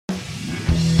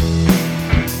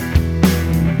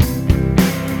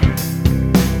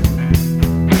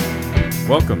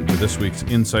Welcome to this week's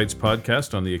Insights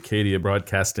podcast on the Acadia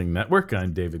Broadcasting Network.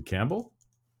 I'm David Campbell.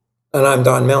 And I'm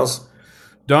Don Mills.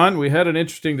 Don, we had an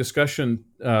interesting discussion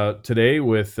today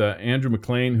with Andrew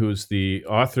MacLean, who's the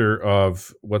author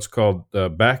of what's called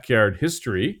Backyard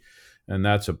History. And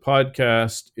that's a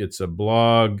podcast, it's a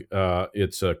blog,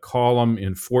 it's a column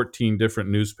in 14 different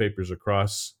newspapers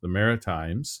across the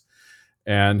Maritimes.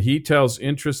 And he tells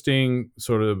interesting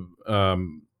sort of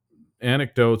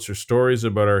anecdotes or stories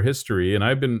about our history. And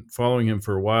I've been following him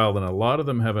for a while, and a lot of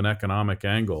them have an economic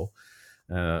angle.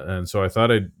 And so I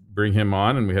thought I'd bring him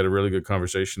on, and we had a really good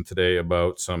conversation today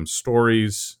about some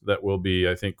stories that will be,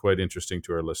 I think, quite interesting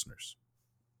to our listeners.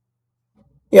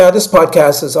 Yeah, this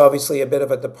podcast is obviously a bit of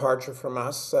a departure from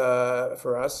us,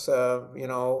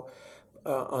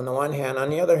 on the one hand.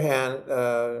 On the other hand,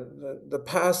 the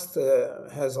past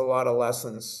has a lot of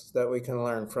lessons that we can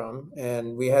learn from,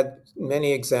 and we had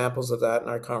many examples of that in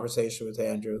our conversation with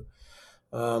Andrew.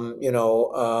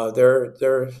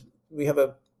 We have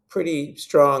a pretty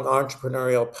strong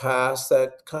entrepreneurial past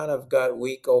that kind of got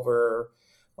weak over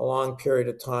a long period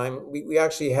of time. We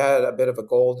actually had a bit of a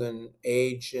golden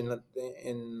age in the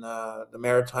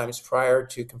Maritimes prior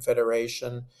to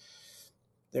Confederation.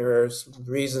 There's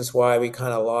reasons why we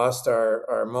kind of lost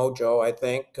our mojo, I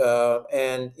think.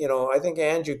 I think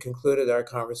Andrew concluded our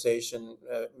conversation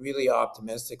really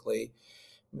optimistically.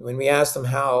 When we asked him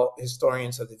how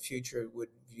historians of the future would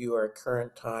view our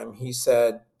current time, he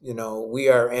said, we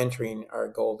are entering our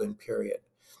golden period.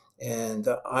 And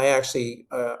I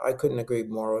couldn't agree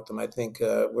more with him. I think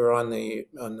we're on the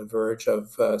verge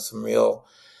of some real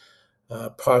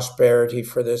prosperity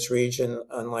for this region,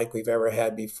 unlike we've ever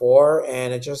had before.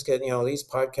 And it just these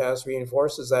podcasts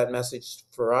reinforces that message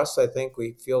for us. I think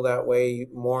we feel that way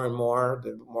more and more.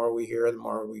 The more we hear, the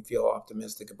more we feel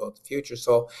optimistic about the future.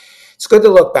 So it's good to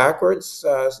look backwards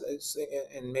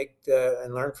and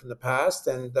learn from the past.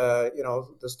 And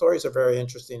the stories are very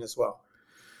interesting as well.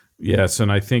 Yes,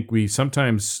 and I think we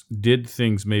sometimes did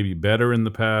things maybe better in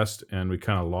the past, and we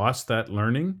kind of lost that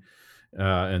learning.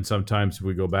 And sometimes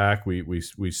we go back, we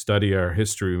study our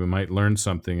history, we might learn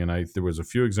something. And there was a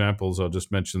few examples. I'll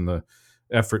just mention the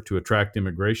effort to attract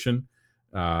immigration.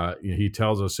 He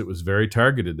tells us it was very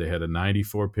targeted. They had a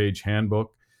 94-page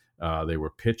handbook. They were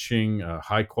pitching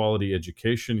high quality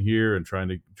education here and trying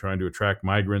to attract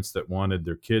migrants that wanted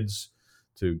their kids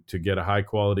to get a high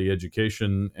quality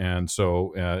education. And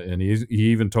so, and he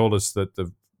even told us that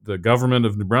the government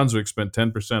of New Brunswick spent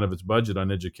 10% of its budget on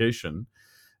education.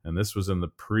 And this was in the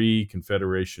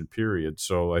pre-Confederation period.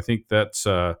 So I think that's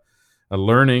a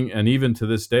learning. And even to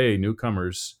this day,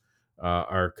 newcomers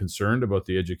are concerned about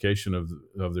the education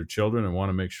of their children and want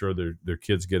to make sure their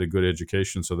kids get a good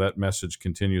education. So that message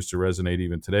continues to resonate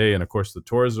even today. And of course, the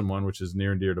tourism one, which is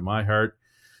near and dear to my heart.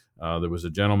 There was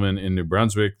a gentleman in New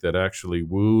Brunswick that actually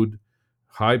wooed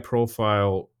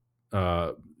high-profile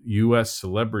U.S.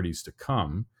 celebrities to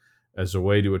come as a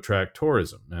way to attract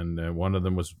tourism. And one of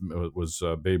them was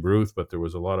Babe Ruth, but there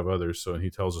was a lot of others. So he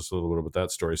tells us a little bit about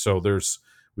that story. So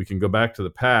we can go back to the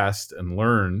past and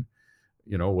learn,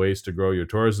 ways to grow your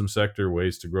tourism sector,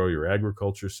 ways to grow your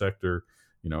agriculture sector,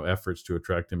 efforts to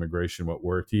attract immigration, what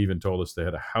worked. He even told us they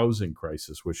had a housing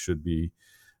crisis, which should be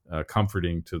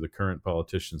comforting to the current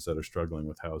politicians that are struggling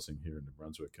with housing here in New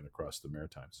Brunswick and across the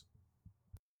Maritimes.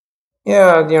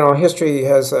 Yeah, history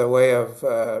has a way of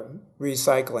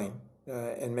recycling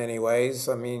in many ways.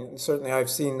 I mean, certainly I've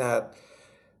seen that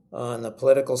on the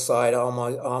political side all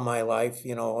my life.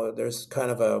 There's kind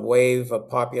of a wave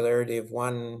of popularity of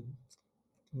one,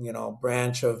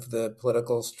 branch of the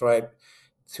political stripe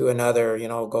to another.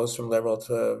 Goes from liberal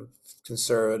to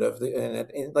conservative,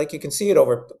 and like you can see it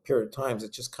over a period of times.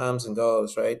 It just comes and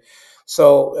goes, right?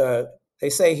 So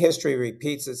they say history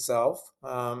repeats itself.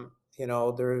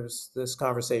 There's this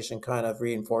conversation kind of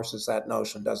reinforces that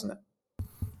notion, doesn't it?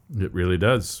 It really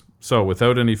does. So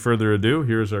without any further ado,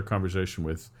 here's our conversation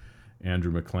with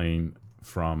Andrew MacLean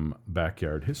from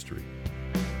Backyard History.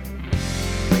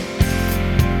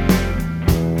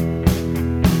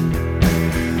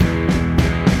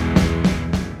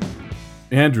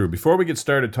 Andrew, before we get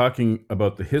started talking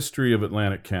about the history of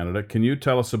Atlantic Canada, can you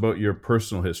tell us about your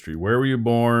personal history? Where were you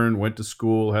born? Went to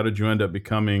school? How did you end up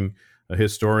becoming a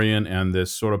historian and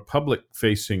this sort of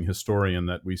public-facing historian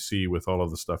that we see with all of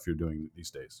the stuff you're doing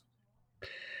these days?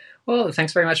 Well,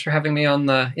 thanks very much for having me on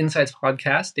the Insights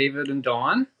podcast, David and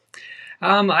Dawn.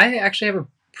 I actually have a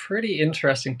pretty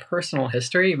interesting personal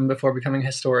history even before becoming a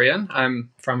historian.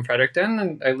 I'm from Fredericton,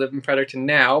 and I live in Fredericton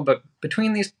now, but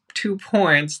between these 2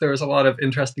 points, there was a lot of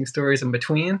interesting stories in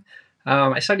between.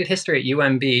 I studied history at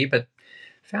UMB, but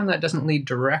found that doesn't lead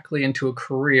directly into a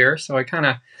career, so I kind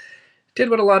of did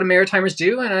what a lot of Maritimers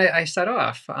do, and I set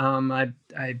off. I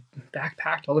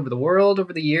backpacked all over the world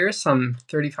over the years, some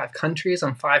 35 countries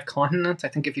on 5 continents. I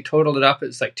think if you totaled it up, it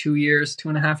was like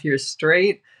 2.5 years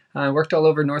straight. I worked all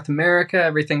over North America,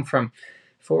 everything from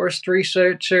forest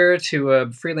researcher to a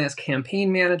freelance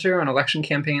campaign manager on election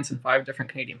campaigns in 5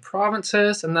 different Canadian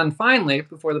provinces. And then finally,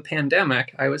 before the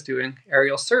pandemic, I was doing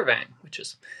aerial surveying, which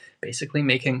is basically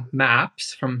making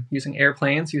maps from using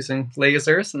airplanes, using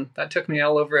lasers. And that took me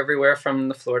all over everywhere from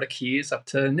the Florida Keys up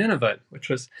to Nunavut, which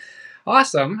was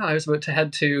awesome. I was about to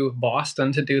head to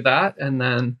Boston to do that. And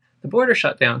then the border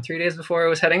shut down 3 days before I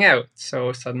was heading out.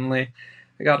 So suddenly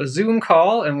I got a Zoom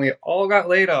call and we all got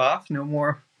laid off. No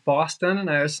more Boston.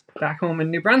 And I was back home in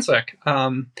New Brunswick.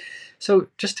 So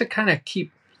just to kind of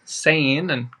keep sane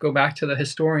and go back to the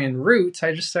historian roots,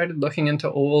 I just started looking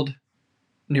into old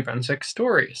New Brunswick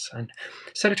stories and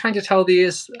started trying to tell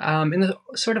these in the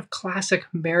sort of classic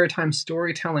maritime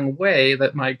storytelling way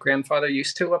that my grandfather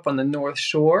used to up on the North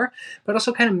Shore, but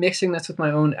also kind of mixing this with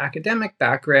my own academic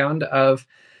background of,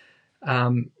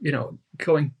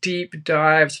 going deep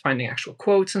dives, finding actual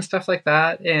quotes and stuff like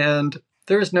that. And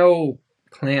there was no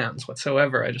plans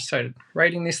whatsoever. I just started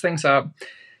writing these things up,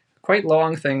 quite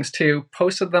long things too,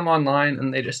 posted them online,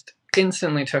 and they just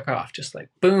instantly took off, just like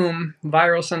boom,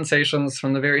 viral sensations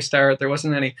from the very start. There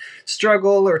wasn't any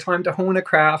struggle or time to hone a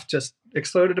craft, just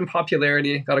exploded in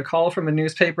popularity. Got a call from a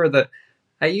newspaper that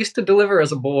I used to deliver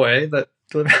as a boy, that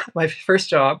my first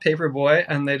job, paper boy,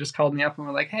 and they just called me up and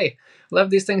were like, hey, love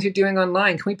these things you're doing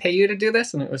online. Can we pay you to do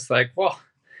this? And it was like, well,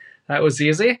 that was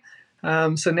easy.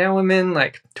 So now I'm in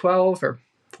like 12 or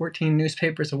 14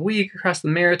 newspapers a week across the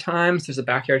Maritimes. There's a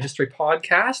Backyard History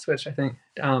podcast, which I think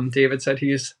David said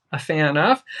he's a fan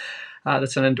of.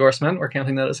 That's an endorsement. We're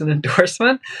counting that as an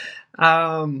endorsement.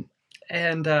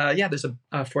 There's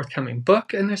a forthcoming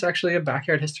book, and there's actually a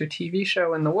Backyard History TV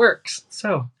show in the works.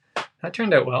 So that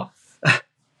turned out well.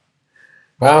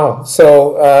 Wow.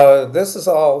 So this is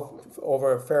all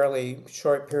over a fairly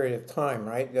short period of time,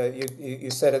 right? You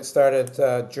said it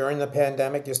started during the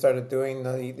pandemic. You started doing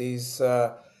these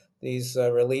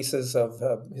releases of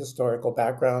historical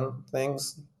background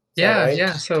things. Is that right?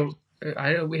 Yeah. So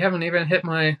we haven't even hit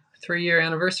my 3-year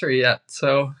anniversary yet.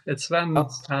 So it's been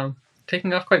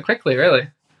taking off quite quickly, really.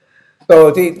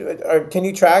 So, can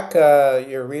you track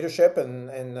your readership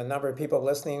and the number of people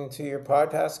listening to your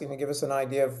podcast? Can you give us an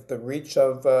idea of the reach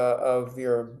of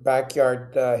your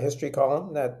backyard history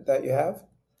column that you have?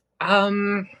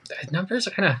 Numbers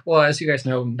are kind of, well, as you guys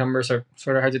know, numbers are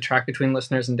sort of hard to track between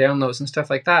listeners and downloads and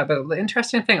stuff like that. But the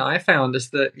interesting thing I found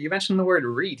is that you mentioned the word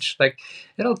reach. Like,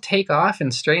 it'll take off in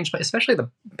strange, especially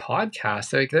the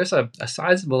podcast. Like, there's a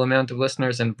sizable amount of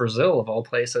listeners in Brazil, of all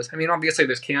places. I mean, obviously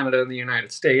there's Canada and the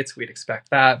United States. We'd expect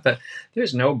that, but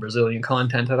there's no Brazilian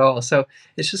content at all. So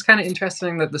it's just kind of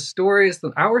interesting that the stories,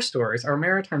 our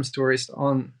maritime stories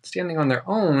standing on their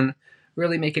own,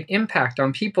 really make an impact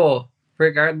on people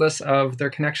regardless of their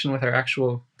connection with our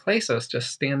actual places,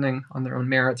 just standing on their own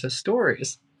merits as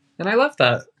stories. And I love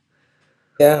that.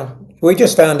 Yeah, we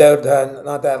just found out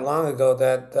not that long ago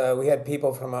that we had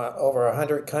people from over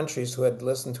 100 countries who had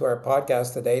listened to our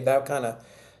podcast today. That kind of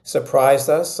surprised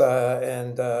us,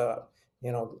 and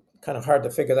kind of hard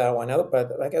to figure that one out.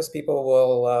 But I guess people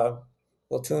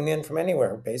will tune in from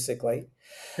anywhere, basically.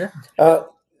 Yeah.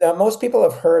 Now, most people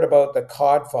have heard about the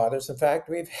Codfathers. In fact,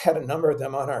 we've had a number of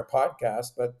them on our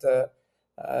podcast, but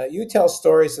you tell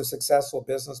stories of successful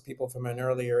business people from an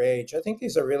earlier age. I think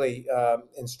these are really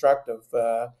instructive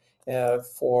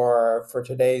for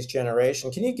today's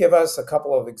generation. Can you give us a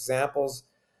couple of examples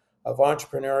of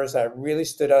entrepreneurs that really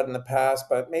stood out in the past,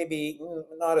 but maybe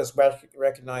not as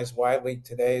recognized widely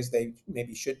today as they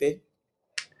maybe should be?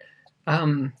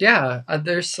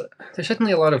 There's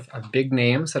certainly a lot of big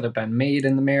names that have been made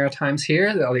in the Maritimes here,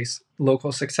 all these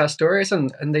local success stories,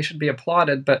 and they should be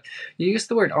applauded. But you use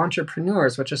the word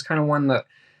entrepreneurs, which is kind of one that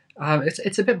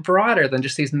it's a bit broader than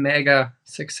just these mega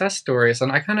success stories.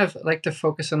 And I kind of like to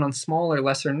focus in on smaller,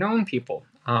 lesser known people.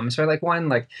 So I like one,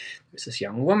 like there's this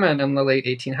young woman in the late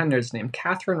 1800s named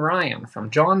Catherine Ryan from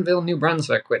Johnville, New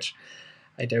Brunswick, which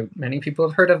I doubt many people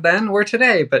have heard of then or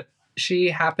today, but she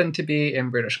happened to be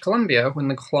in British Columbia when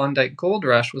the Klondike Gold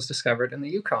Rush was discovered in the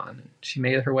Yukon. She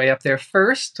made her way up there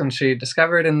first, and she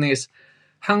discovered in these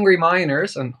hungry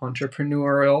miners an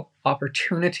entrepreneurial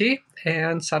opportunity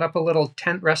and set up a little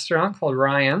tent restaurant called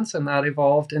Ryan's, and that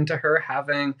evolved into her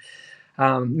having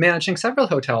managing several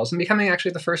hotels and becoming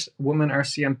actually the first woman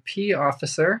RCMP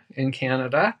officer in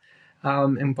Canada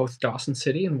in both Dawson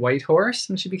City and Whitehorse,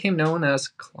 and she became known as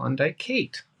Klondike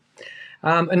Kate.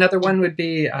 Another one would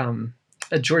be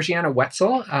Georgiana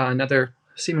Wetzel, another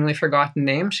seemingly forgotten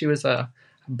name. She was a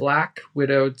Black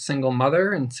widowed single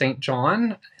mother in St.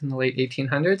 John in the late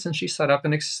 1800s, and she set up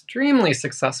an extremely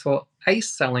successful ice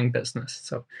selling business.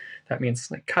 So that means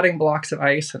like cutting blocks of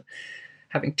ice and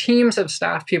having teams of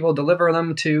staff people deliver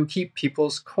them to keep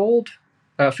people's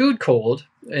food cold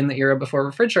in the era before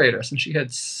refrigerators. And she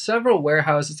had several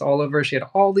warehouses all over. She had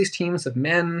all these teams of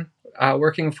men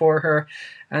working for her,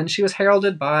 and she was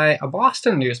heralded by a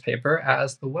Boston newspaper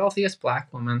as the wealthiest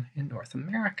Black woman in North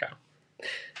America.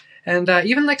 And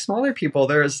even like smaller people,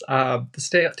 there's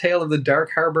the tale of the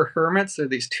Dark Harbor Hermits. They're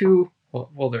these two,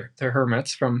 they're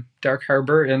hermits from Dark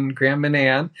Harbor in Grand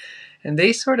Manan, and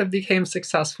they sort of became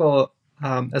successful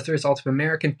as a result of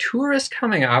American tourists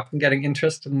coming up and getting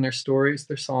interested in their stories,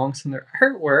 their songs, and their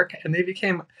artwork, and they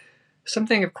became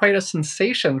something of quite a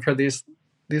sensation for these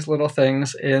little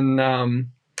things in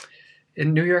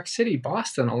New York City,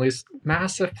 Boston, all these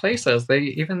massive places.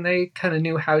 They kind of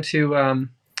knew how to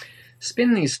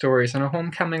spin these stories in a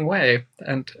homecoming way,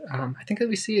 and I think that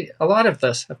we see a lot of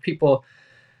this, of people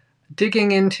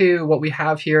digging into what we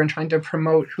have here and trying to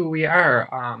promote who we are.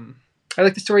 I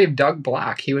like the story of Doug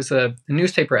Black. He was a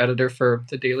newspaper editor for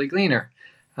the Daily Gleaner.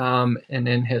 And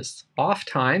in his off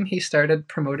time, he started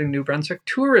promoting New Brunswick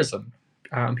tourism.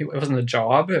 It wasn't a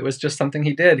job. It was just something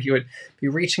he did. He would be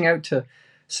reaching out to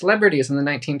celebrities in the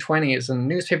 1920s and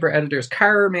newspaper editors,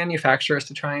 car manufacturers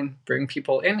to try and bring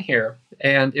people in here.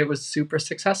 And it was super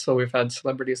successful. We've had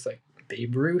celebrities like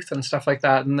Babe Ruth and stuff like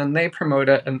that. And then they promote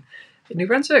it. And New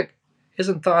Brunswick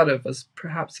isn't thought of as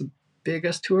perhaps the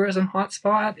biggest tourism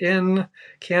hotspot in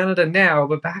Canada now,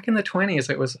 but back in the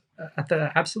 20s, it was at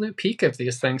the absolute peak of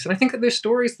these things. And I think that there's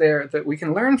stories there that we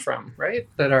can learn from, right?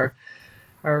 That our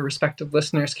respective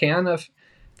listeners can, of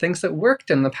things that worked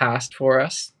in the past for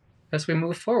us as we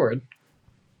move forward.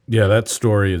 Yeah, that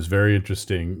story is very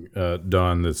interesting,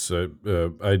 Don, this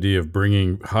idea of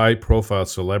bringing high-profile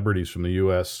celebrities from the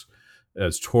U.S.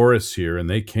 as tourists here, and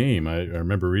they came. I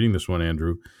remember reading this one,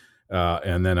 Andrew,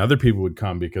 and then other people would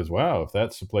come because, wow, if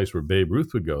that's the place where Babe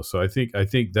Ruth would go. So I think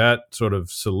that sort of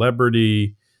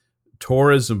celebrity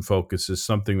tourism focus is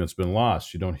something that's been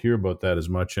lost. You don't hear about that as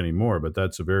much anymore, but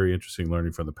that's a very interesting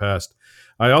learning from the past.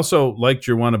 I also liked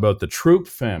your one about the Troop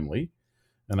family,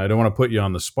 and I don't want to put you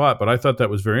on the spot, but I thought that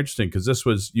was very interesting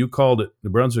because you called it New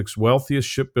Brunswick's wealthiest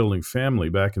shipbuilding family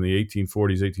back in the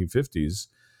 1840s, 1850s,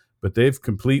 but they've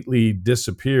completely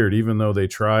disappeared, even though they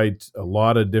tried a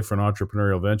lot of different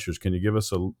entrepreneurial ventures. Can you give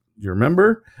us you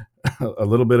remember a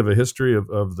little bit of a history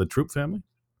of the Troop family?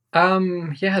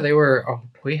 Yeah, they were,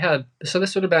 so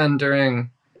this would have been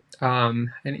during an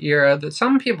era that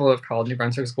some people have called New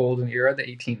Brunswick's golden era, the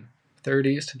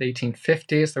 1830s to the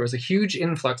 1850s. There was a huge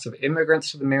influx of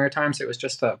immigrants to the Maritimes. It was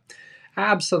just a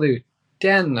absolute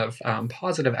den of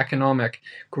positive economic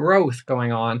growth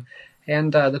going on.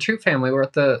 And the Troop family were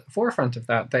at the forefront of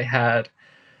that. They had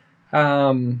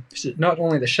not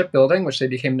only the shipbuilding, which they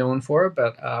became known for,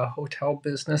 but hotel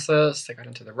businesses. They got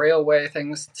into the railway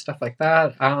things, stuff like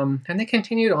that. And they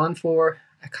continued on for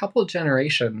a couple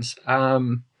generations. I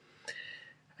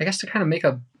guess to kind of make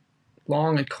a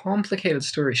long and complicated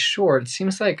story short, it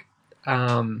seems like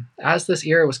as this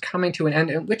era was coming to an end,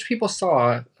 in which people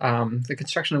saw the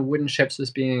construction of wooden ships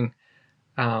as being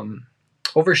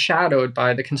overshadowed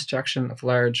by the construction of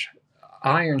large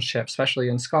iron ships, especially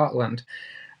in Scotland.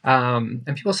 And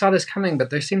people saw this coming,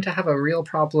 but they seemed to have a real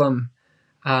problem,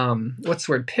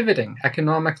 pivoting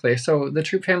economically. So the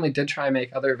Troop family did try and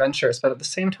make other ventures, but at the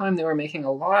same time, they were making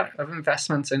a lot of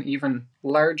investments in even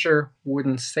larger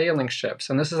wooden sailing ships.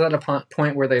 And this is at a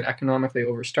point where they'd economically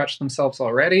overstretched themselves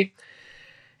already.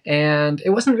 And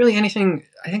it wasn't really anything,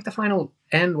 I think the final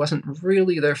end wasn't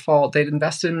really their fault. They'd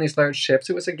invested in these large ships.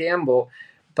 It was a gamble,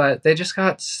 but they just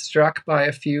got struck by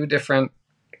a few different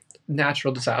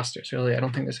natural disasters, really. I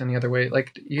don't think there's any other way.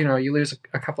 Like, you lose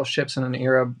a couple of ships in an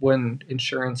era when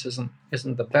insurance isn't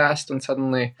the best, and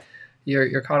suddenly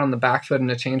you're caught on the back foot in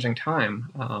a changing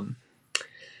time.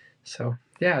 So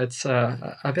yeah, it's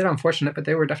a bit unfortunate, but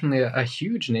they were definitely a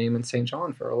huge name in St.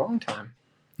 John for a long time.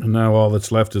 And now all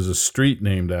that's left is a street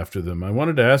named after them. I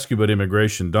wanted to ask you about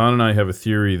immigration. Don and I have a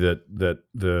theory that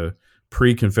the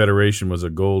pre-Confederation was a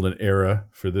golden era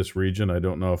for this region. I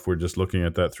don't know if we're just looking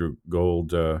at that through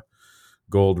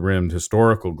gold-rimmed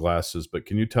historical glasses, but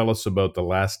can you tell us about the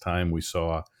last time we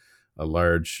saw a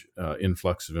large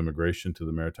influx of immigration to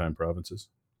the Maritime provinces?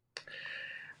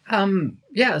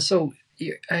 Yeah, so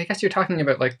I guess you're talking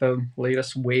about like the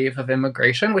latest wave of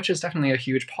immigration, which is definitely a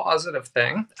huge positive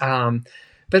thing.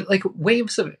 But like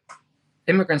waves of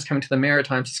immigrants coming to the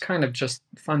Maritimes is kind of just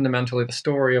fundamentally the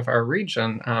story of our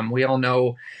region. We all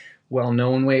know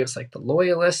well-known waves like the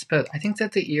Loyalists, but I think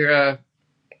that the era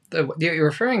what you're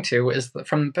referring to is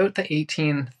from about the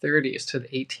 1830s to the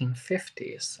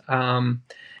 1850s.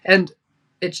 And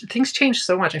things changed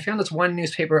so much. I found this one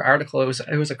newspaper article. It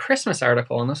was a Christmas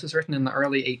article, and this was written in the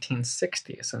early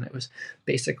 1860s. And it was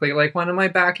basically like one of my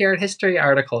backyard history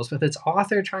articles, with its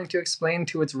author trying to explain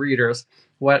to its readers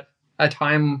what a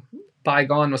time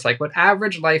bygone was like, what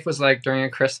average life was like during a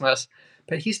Christmas.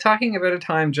 But he's talking about a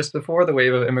time just before the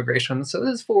wave of immigration. So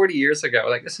this is 40 years ago.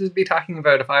 Like, this would be talking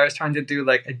about if I was trying to do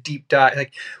like a deep dive,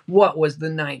 like what was the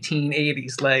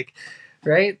 1980s like,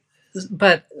 right?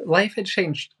 But life had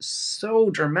changed so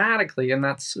dramatically in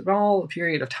that small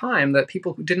period of time that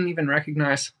people didn't even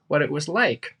recognize what it was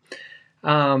like.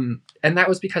 And that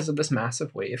was because of this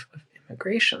massive wave of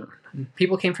immigration. And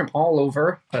people came from all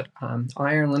over, but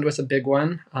Ireland was a big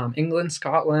one. England,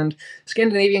 Scotland,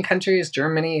 Scandinavian countries,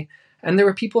 Germany. And there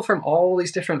were people from all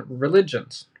these different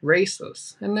religions,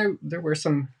 races. And there were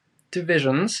some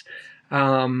divisions.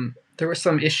 There were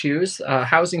some issues,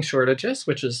 housing shortages,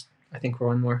 which is, I think, we're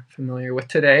one more familiar with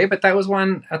today, but that was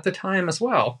one at the time as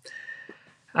well.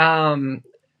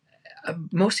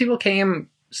 Most people came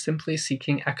simply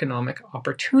seeking economic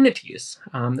opportunities.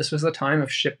 This was the time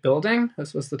of shipbuilding.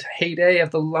 This was the heyday of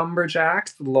the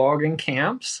lumberjacks, the logging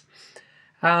camps.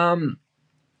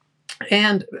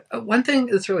 And one thing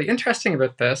that's really interesting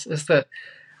about this is that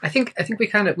I think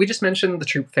we just mentioned the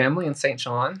Troop family in St.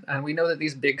 John, and we know that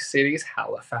these big cities,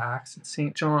 Halifax and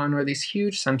St. John, were these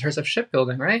huge centers of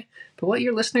shipbuilding, right? But what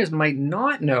your listeners might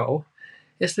not know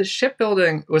is that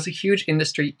shipbuilding was a huge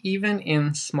industry even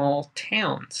in small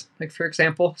towns. Like, for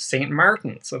example, St.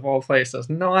 Martin's, of all places.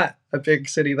 Not a big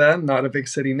city then, not a big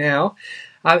city now.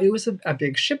 It was a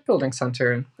big shipbuilding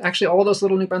center. And actually, all those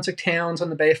little New Brunswick towns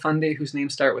on the Bay of Fundy whose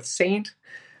names start with Saint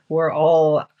were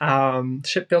all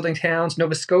shipbuilding towns.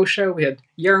 Nova Scotia, we had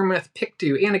Yarmouth,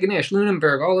 Pictou, Antigonish,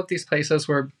 Lunenburg. All of these places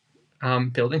were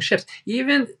building ships.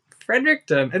 Even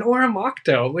Fredericton and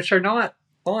Oromocto, which are not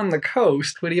on the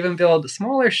coast, would even build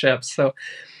smaller ships. So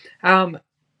I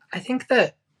think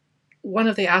that one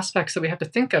of the aspects that we have to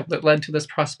think of that led to this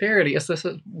prosperity is this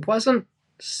wasn't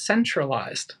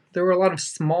centralized. There were a lot of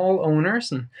small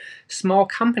owners and small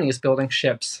companies building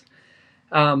ships,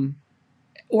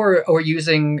 or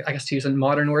using, I guess to use a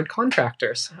modern word,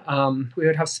 contractors. We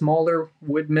would have smaller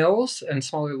wood mills and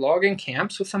smaller logging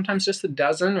camps with sometimes just a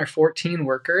dozen or 14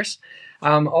 workers.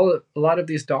 A lot of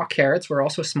these dockyards were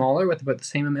also smaller with about the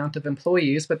same amount of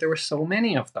employees, but there were so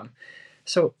many of them.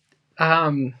 So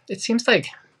it seems like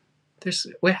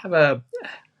we have a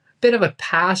bit of a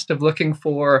past of looking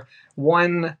for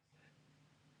one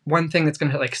thing that's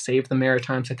going to like save the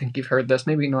Maritimes. I think you've heard this,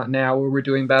 maybe not now where we're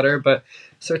doing better, but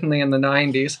certainly in the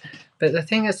 90s. But the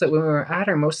thing is that when we were at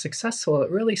our most successful,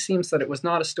 it really seems that it was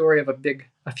not a story of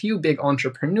a few big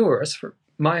entrepreneurs, for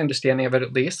my understanding of it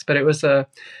at least, but it was a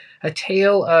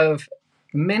tale of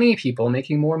many people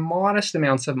making more modest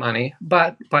amounts of money,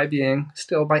 but by being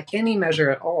still, by any measure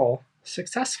at all,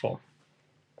 successful.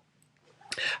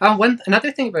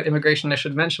 Another thing about immigration I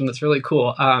should mention that's really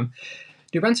cool.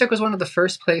 New Brunswick was one of the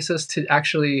first places to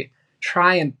actually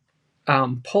try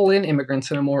and pull in immigrants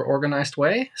in a more organized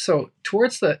way. So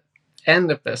towards the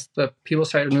end of this, the people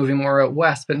started moving more out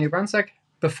west, but New Brunswick,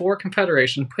 before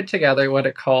Confederation, put together what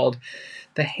it called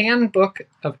the Handbook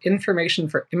of Information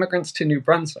for Immigrants to New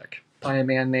Brunswick by a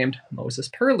man named Moses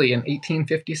Purley in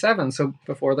 1857, so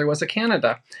before there was a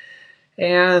Canada.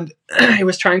 And it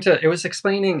was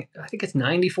explaining, I think it's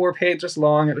 94 pages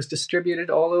long. It was distributed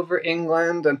all over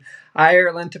England and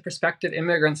Ireland to prospective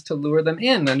immigrants to lure them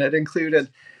in. And it included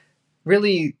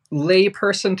really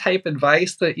layperson type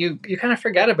advice that you kind of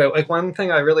forget about. Like, one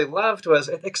thing I really loved was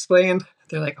it explained,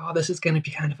 they're like, oh, this is going to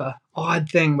be kind of a odd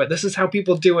thing, but this is how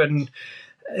people do it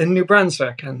in New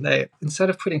Brunswick. And they,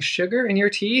 instead of putting sugar in your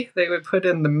tea, they would put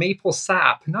in the maple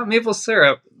sap, not maple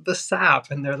syrup, the sap.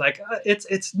 And they're like,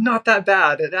 it's not that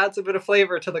bad. It adds a bit of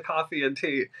flavor to the coffee and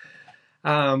tea.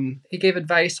 He gave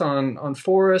advice on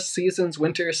forests, seasons,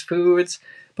 winters, foods.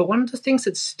 But one of the things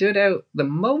that stood out the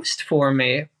most for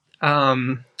me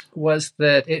was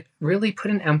that it really put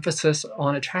an emphasis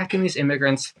on attracting these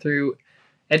immigrants through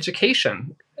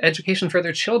education for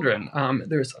their children.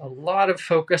 There's a lot of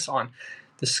focus on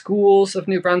the schools of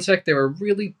New Brunswick. They were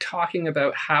really talking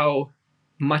about how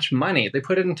much money they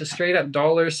put it into straight up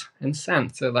dollars and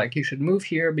cents. They're like, you should move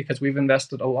here because we've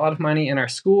invested a lot of money in our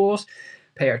schools,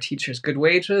 pay our teachers good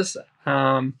wages,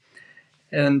 and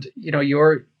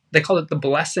they called it the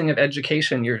blessing of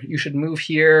education. You should move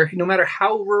here. No matter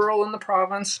how rural in the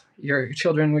province, your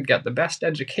children would get the best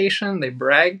education. They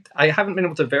bragged. I haven't been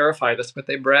able to verify this, but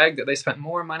they bragged that they spent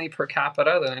more money per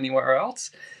capita than anywhere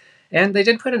else. And they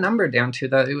did put a number down to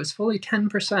that. It was fully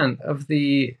 10% of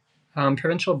the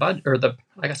provincial budget, or the,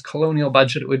 I guess, colonial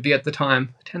budget it would be at the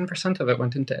time, 10% of it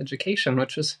went into education,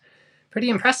 which was pretty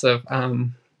impressive.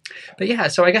 But yeah,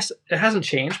 so I guess it hasn't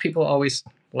changed. People always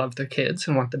love their kids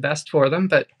and want the best for them.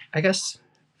 But I guess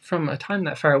from a time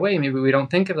that far away, maybe we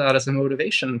don't think of that as a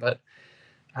motivation. But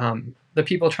the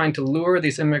people trying to lure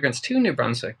these immigrants to New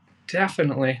Brunswick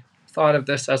definitely thought of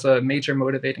this as a major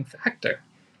motivating factor.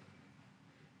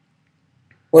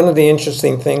 One of the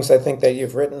interesting things I think that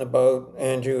you've written about,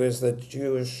 Andrew, is the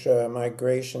Jewish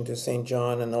migration to St.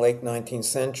 John in the late 19th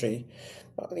century.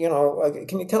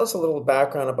 Can you tell us a little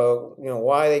background about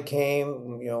why they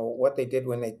came, what they did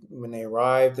when they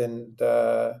arrived, and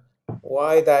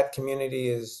why that community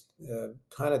is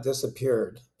kind of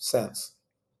disappeared since?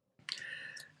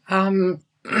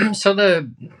 So the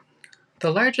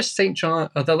largest St. John,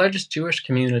 the largest Jewish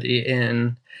community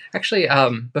in, actually,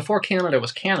 before Canada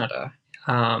was Canada,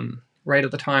 right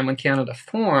at the time when Canada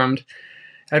formed,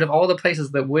 out of all the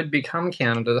places that would become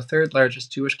Canada, the third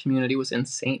largest Jewish community was in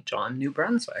St. John, New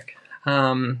Brunswick.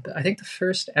 I think the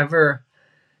first ever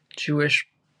Jewish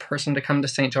person to come to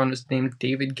St. John was named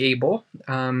David Gable.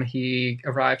 He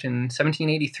arrived in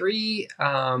 1783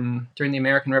 during the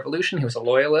American Revolution. He was a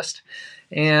loyalist,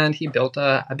 and he built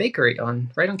a bakery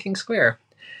right on King Square.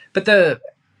 But the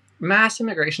mass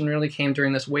immigration really came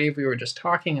during this wave we were just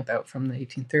talking about from the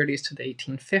 1830s to the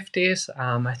 1850s.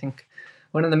 I think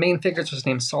one of the main figures was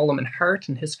named Solomon Hart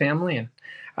and his family and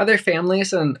other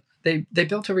families, and they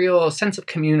built a real sense of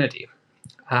community.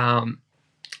 I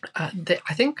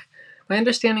think my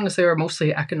understanding is they were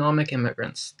mostly economic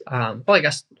immigrants. Well, I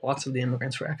guess lots of the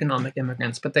immigrants were economic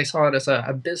immigrants, but they saw it as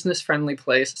a business-friendly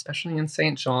place, especially in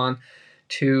St. John,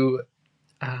 to,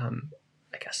 I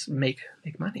guess, make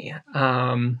money.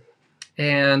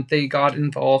 And they got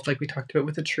involved, like we talked about,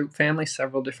 with the Troop family,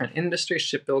 several different industries.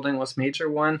 Shipbuilding was a major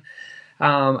one.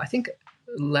 I think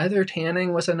leather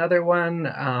tanning was another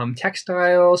one,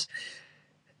 textiles.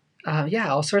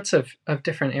 All sorts of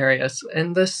different areas.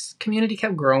 And this community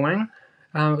kept growing.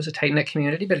 It was a tight-knit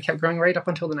community, but it kept growing right up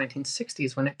until the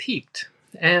 1960s when it peaked.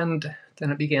 And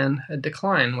then it began a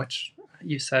decline, which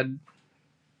you said,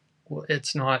 well,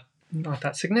 it's not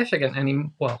that significant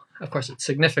anymore. Well, of course it's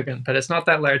significant, but it's not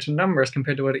that large in numbers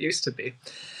compared to what it used to be.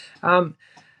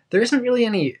 There isn't really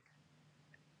any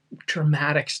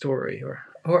dramatic story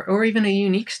or even a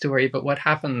unique story about what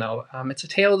happened, though. It's a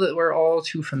tale that we're all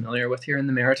too familiar with here in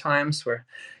the Maritimes, where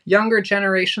younger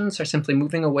generations are simply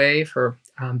moving away for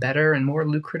better and more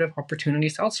lucrative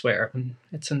opportunities elsewhere. And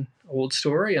it's an old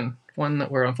story and one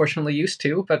that we're unfortunately used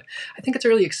to, but I think it's a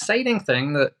really exciting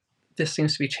thing that this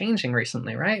seems to be changing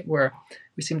recently, right? Where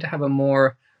we seem to have a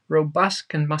more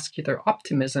robust and muscular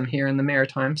optimism here in the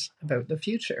Maritimes about the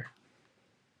future.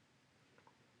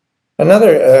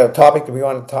 Another topic that we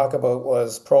wanted to talk about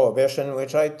was prohibition,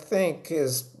 which I think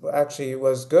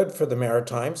was good for the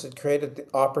Maritimes. It created the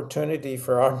opportunity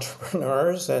for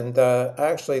entrepreneurs, and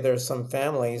actually, there's some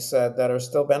families that are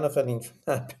still benefiting from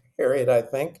that period, I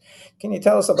think. Can you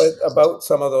tell us about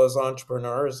some of those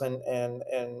entrepreneurs and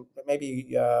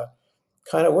maybe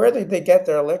kind of where did they get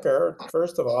their liquor,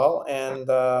 first of all, and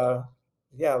a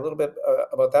little bit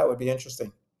about that would be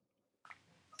interesting.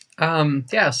 So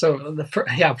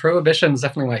Prohibition is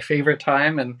definitely my favorite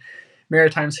time in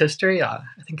Maritimes history. I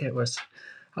think it was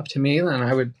up to me, then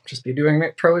I would just be doing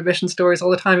Prohibition stories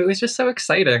all the time. It was just so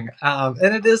exciting,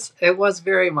 and it was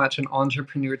very much an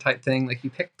entrepreneur type thing. Like, you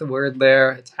picked the word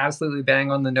there; it's absolutely bang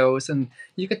on the nose, and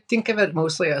you could think of it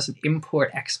mostly as an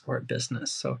import-export business.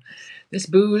 So, this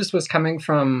booze was coming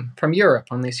from Europe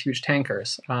on these huge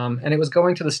tankers, and it was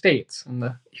going to the States, and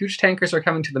the huge tankers were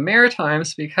coming to the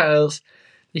Maritimes because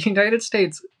the United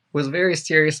States was very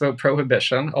serious about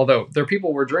prohibition, although their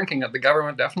people were drinking it. The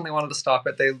government definitely wanted to stop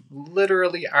it. They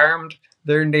literally armed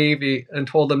their navy and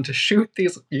told them to shoot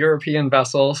these European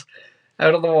vessels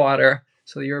out of the water.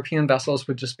 So the European vessels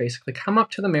would just basically come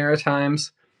up to the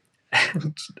Maritimes,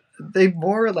 and they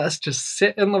more or less just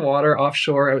sit in the water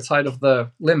offshore outside of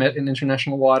the limit in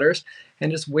international waters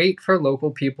and just wait for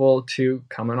local people to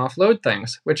come and offload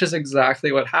things, which is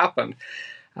exactly what happened.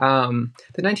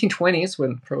 The 1920s,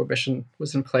 when Prohibition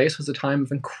was in place, was a time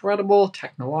of incredible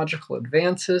technological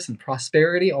advances and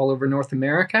prosperity all over North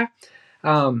America.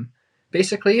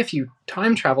 Basically, if you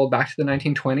time traveled back to the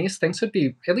 1920s, things would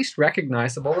be at least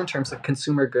recognizable in terms of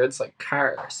consumer goods like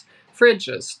cars,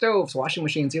 fridges, stoves, washing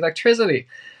machines, electricity.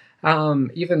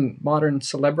 Even modern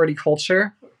celebrity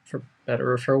culture, for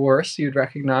better or for worse, you'd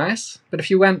recognize. But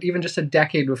if you went even just a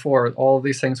decade before, all of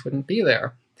these things wouldn't be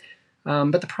there.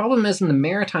 But the problem is, in the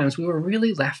Maritimes, we were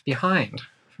really left behind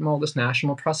from all this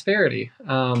national prosperity.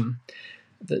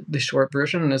 the short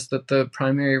version is that the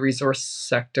primary resource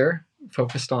sector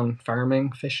focused on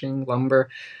farming, fishing, lumber.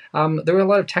 There were a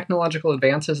lot of technological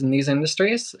advances in these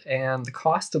industries, and the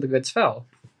cost of the goods fell,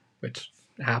 which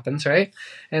happens, right?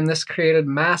 And this created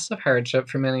massive hardship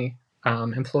for many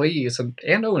employees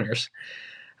and owners.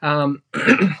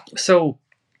 So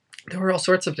there were all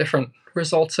sorts of different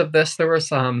results of this. There was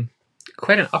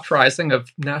quite an uprising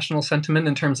of national sentiment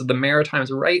in terms of the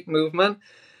Maritimes right movement,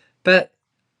 but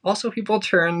also people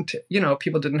turned,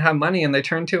 people didn't have money and they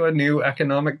turned to a new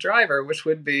economic driver, which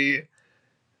would be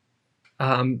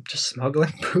just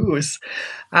smuggling booze.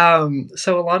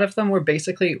 So a lot of them were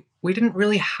basically, we didn't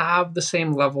really have the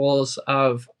same levels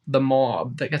of the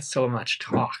mob that gets so much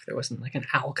talk. There wasn't like an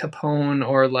Al Capone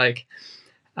or like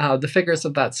the figures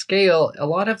of that scale. A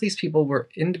lot of these people were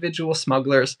individual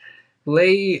smugglers,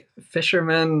 lay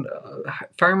fishermen,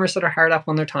 farmers that are hard up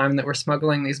on their time that were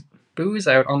smuggling these booze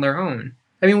out on their own.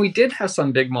 I mean, we did have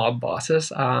some big mob bosses.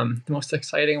 The most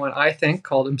exciting one, I think,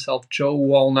 called himself Joe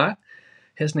Walnut.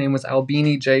 His name was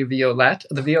Albini J. Violette.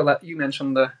 The Violette, you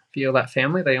mentioned the Violette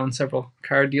family. They own several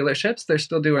car dealerships. They're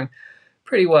still doing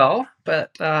pretty well,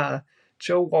 but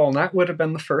Joe Walnut would have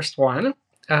been the first one.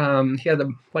 He had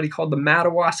what he called the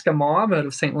Madawaska mob out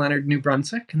of St. Leonard, New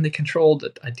Brunswick, and they controlled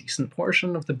a decent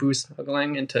portion of the booze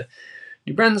smuggling into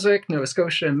New Brunswick, Nova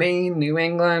Scotia, Maine, New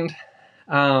England.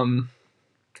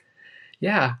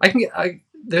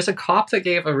 There's a cop that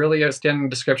gave a really outstanding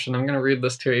description. I'm going to read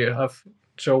this to you of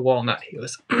Joe Walnut. He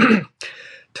was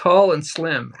tall and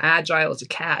slim, agile as a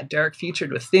cat,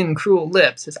 dark-featured with thin, cruel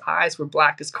lips. His eyes were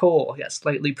black as coal, yet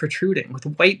slightly protruding,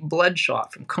 with white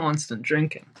bloodshot from constant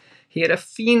drinking. He had a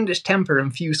fiendish temper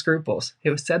and few scruples.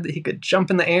 It was said that he could jump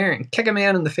in the air and kick a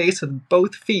man in the face with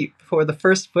both feet before the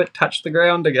first foot touched the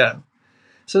ground again.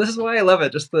 So this is why I love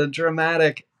it, just the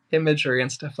dramatic imagery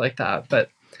and stuff like that. But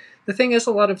the thing is,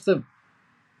 a lot of the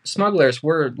smugglers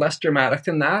were less dramatic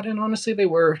than that, and honestly, they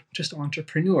were just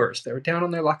entrepreneurs. They were down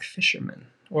on their luck fishermen,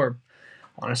 or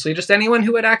honestly, just anyone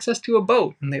who had access to a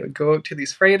boat. And they would go out to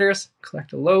these freighters,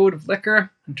 collect a load of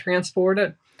liquor, and transport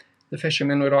it. The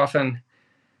fishermen would often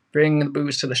bring the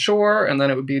booze to the shore, and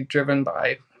then it would be driven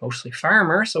by mostly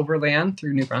farmers overland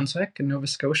through New Brunswick and Nova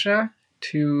Scotia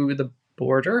to the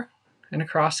border and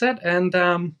across it. And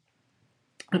an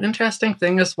interesting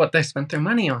thing is what they spent their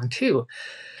money on, too.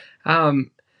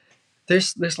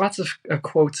 There's lots of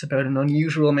quotes about an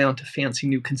unusual amount of fancy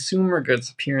new consumer goods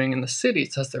appearing in the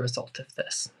cities as a result of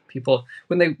this. People,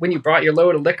 when you brought your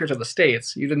load of liquor to the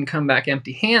States, you didn't come back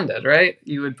empty-handed, right?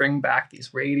 You would bring back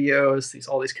these radios,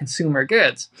 all these consumer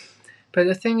goods. But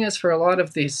the thing is, for a lot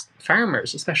of these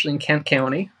farmers, especially in Kent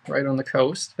County, right on the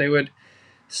coast, they would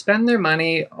spend their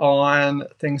money on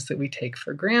things that we take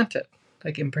for granted,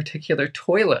 like in particular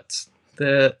toilets.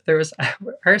 There was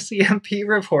RCMP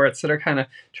reports that are kind of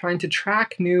trying to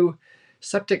track new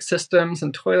septic systems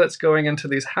and toilets going into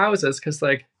these houses because,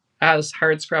 like, as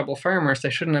hardscrabble farmers,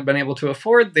 they shouldn't have been able to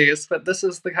afford these, but this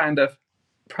is the kind of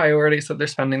priorities that they're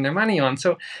spending their money on.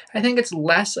 So I think it's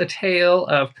less a tale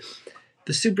of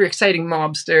the super exciting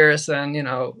mobsters and,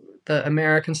 the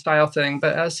American style thing,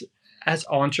 but as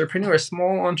entrepreneurs,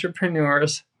 small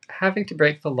entrepreneurs having to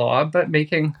break the law, but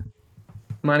making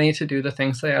money to do the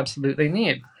things they absolutely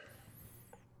need.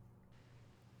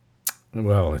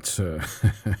 Well, it's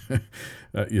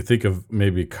you think of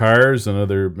maybe cars and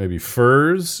other maybe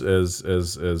furs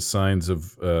as signs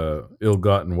of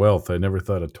ill-gotten wealth. I never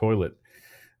thought a toilet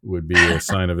would be a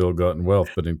sign of ill-gotten wealth,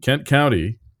 but in Kent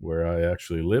County, where I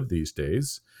actually live these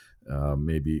days,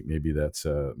 maybe that's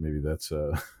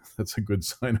that's a good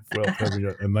sign of wealth,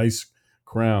 having a nice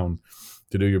crown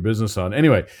to do your business on.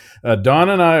 Anyway, Don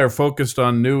and I are focused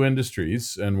on new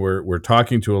industries, and we're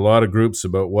talking to a lot of groups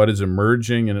about what is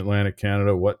emerging in Atlantic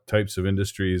Canada, what types of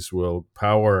industries will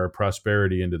power our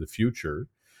prosperity into the future.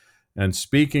 And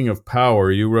speaking of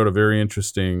power, you wrote a very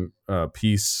interesting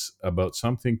piece about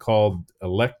something called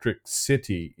Electric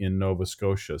City in Nova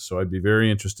Scotia. So I'd be very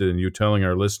interested in you telling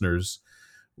our listeners,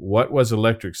 what was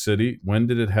Electric City? When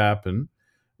did it happen?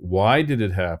 Why did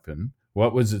it happen?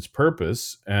 What was its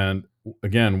purpose? And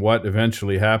again, what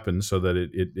eventually happened so that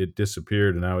it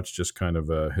disappeared and now it's just kind of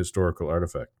a historical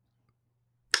artifact?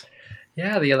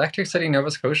 Yeah, the Electric City,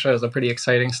 Nova Scotia is a pretty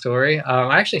exciting story.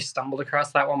 I actually stumbled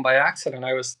across that one by accident.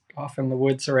 I was off in the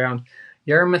woods around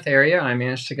Yarmouth area. I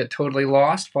managed to get totally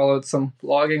lost, followed some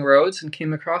logging roads, and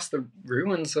came across the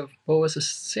ruins of what was a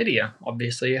city.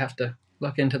 Obviously, you have to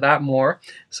look into that more.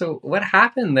 So what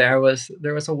happened there was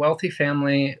a wealthy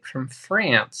family from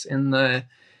France in the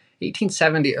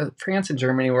 1870s. France and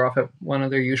Germany were off at one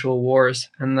of their usual wars,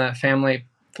 and the family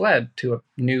fled to a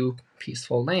new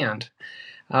peaceful land.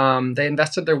 They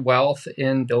invested their wealth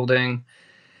in building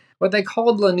what they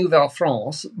called La Nouvelle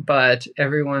France, but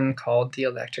everyone called the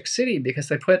Electric City because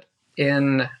they put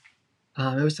in,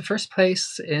 it was the first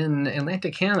place in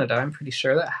Atlantic Canada, I'm pretty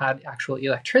sure, that had actual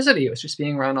electricity. It was just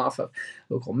being run off of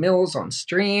local mills on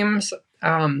streams.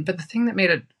 But the thing that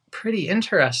made it pretty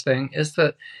interesting is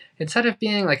that instead of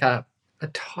being like a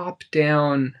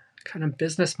top-down kind of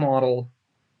business model,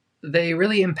 they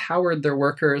really empowered their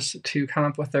workers to come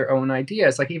up with their own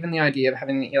ideas. Like even the idea of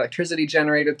having the electricity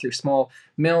generated through small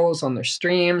mills on their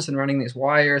streams and running these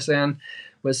wires in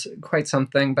was quite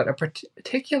something. But a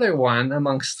particular one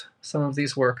amongst some of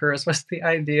these workers was the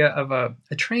idea of a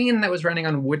train that was running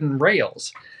on wooden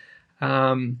rails.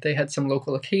 They had some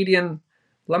local Acadian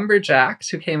lumberjacks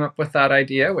who came up with that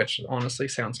idea, which honestly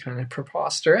sounds kind of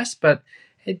preposterous, but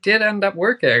it did end up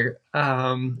working.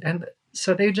 And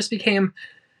so they just became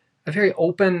a very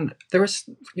open, there was,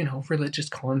 religious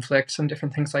conflicts and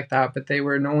different things like that, but they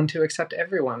were known to accept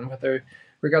everyone,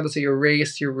 regardless of your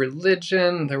race, your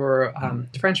religion. There were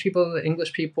French people,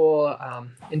 English people,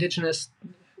 Indigenous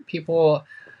people,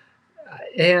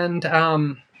 and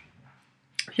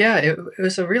it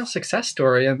was a real success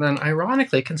story. And then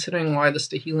ironically, considering why the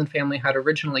Stahelan family had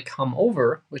originally come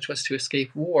over, which was to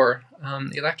escape war,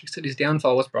 the Electric City's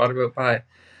downfall was brought about by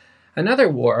another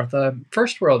war, the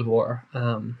First World War.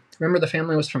 Remember, the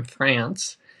family was from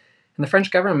France, and the French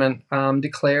government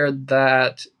declared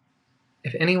that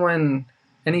if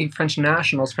any French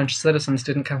nationals, French citizens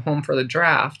didn't come home for the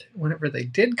draft, whenever they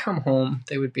did come home,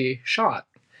 they would be shot.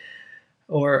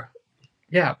 They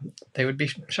would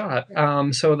be shot.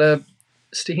 So the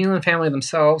Stahelan family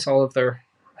themselves, all of their,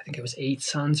 I think it was 8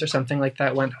 sons or something like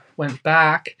that, went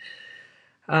back.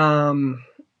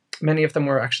 Many of them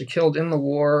were actually killed in the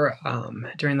war.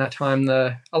 During that time,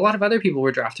 a lot of other people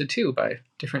were drafted too by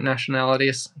different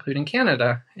nationalities, including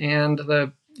Canada. And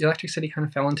the Electric City kind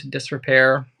of fell into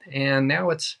disrepair, and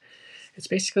now it's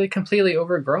basically completely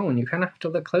overgrown. You kind of have to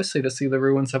look closely to see the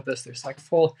ruins of this. There's like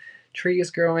full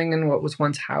trees growing in what was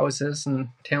once houses and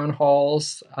town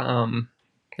halls.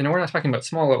 We're not talking about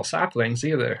small little saplings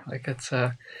either. Like it's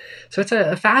a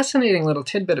fascinating little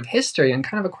tidbit of history and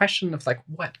kind of a question of like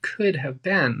what could have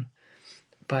been.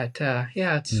 But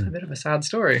it's a bit of a sad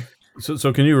story.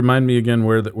 So can you remind me again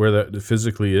where that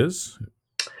physically is?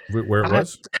 Where it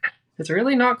was? It's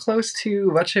really not close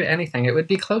to much of anything. It would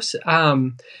be close.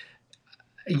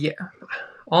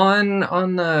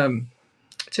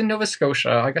 It's in Nova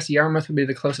Scotia. I guess Yarmouth would be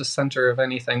the closest center of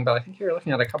anything, but I think you're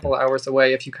looking at a couple of hours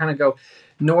away if you kind of go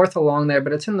north along there,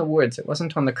 but it's in the woods. It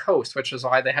wasn't on the coast, which is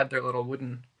why they had their little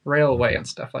wooden railway and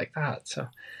stuff like that. So,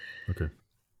 okay.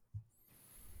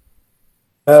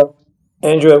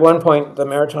 Andrew, at one point, the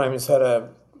Maritimes had a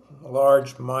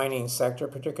large mining sector,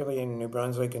 particularly in New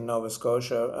Brunswick and Nova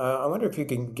Scotia. I wonder if you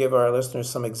can give our listeners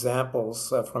some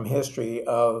examples from history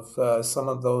of some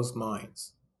of those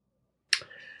mines.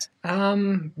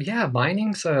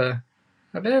 Mining's a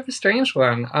bit of a strange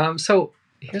one. So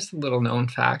here's a little known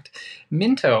fact.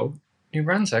 Minto, New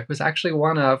Brunswick, was actually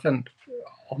one of, and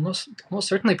almost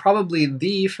certainly probably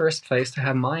the first place to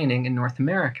have mining in North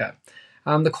America.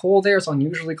 The coal there is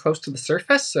unusually close to the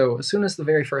surface, so as soon as the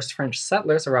very first French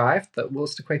settlers arrived, the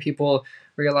Wolastoqey people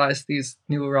realized these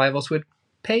new arrivals would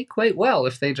pay quite well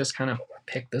if they just kind of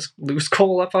picked this loose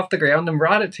coal up off the ground and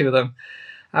brought it to them.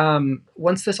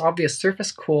 Once this obvious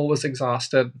surface coal was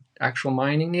exhausted, actual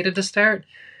mining needed to start.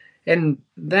 And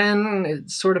then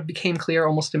it sort of became clear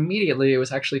almost immediately it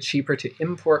was actually cheaper to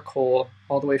import coal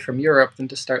all the way from Europe than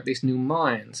to start these new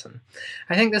mines. And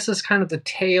I think this is kind of the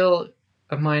tale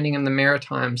of mining in the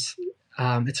Maritimes.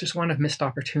 It's just one of missed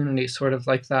opportunities, sort of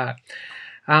like that.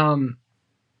 And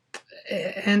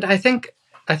I think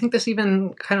this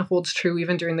even kind of holds true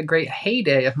even during the great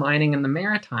heyday of mining in the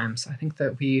Maritimes. I think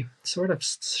that we sort of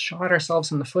shot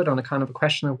ourselves in the foot on a kind of a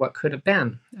question of what could have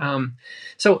been.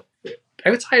 So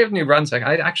outside of New Brunswick,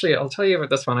 I'll tell you about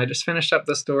this one. I just finished up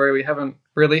the story. We haven't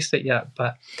released it yet,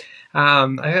 but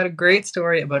I had a great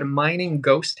story about a mining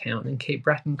ghost town in Cape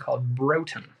Breton called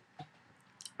Broughton.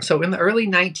 So in the early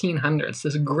 1900s,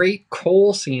 this great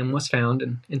coal seam was found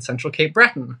in central Cape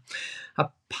Breton. A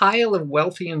pile of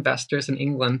wealthy investors in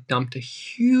England dumped a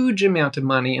huge amount of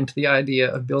money into the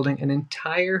idea of building an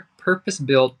entire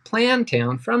purpose-built planned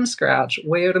town from scratch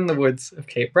way out in the woods of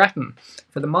Cape Breton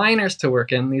for the miners to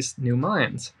work in these new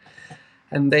mines.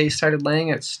 And they started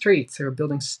laying out streets. They were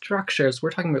building structures.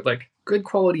 We're talking about like good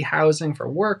quality housing for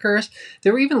workers.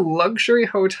 There were even luxury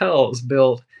hotels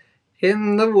built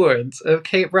in the woods of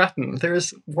Cape Breton.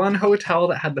 There's one hotel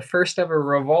that had the first ever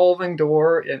revolving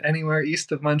door in anywhere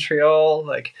east of Montreal.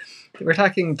 Like, we're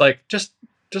talking like just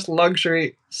just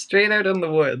luxury straight out in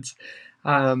the woods.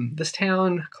 This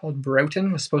town called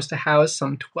Broughton was supposed to house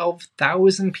some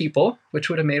 12,000 people, which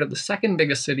would have made it the second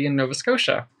biggest city in Nova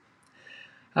Scotia.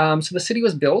 So the city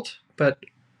was built, but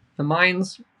the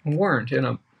mines weren't, in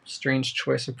a strange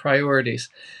choice of priorities.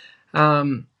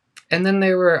 And then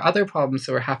there were other problems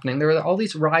that were happening. There were all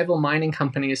these rival mining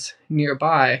companies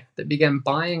nearby that began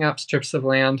buying up strips of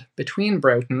land between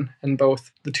Broughton and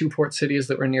both the two port cities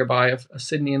that were nearby of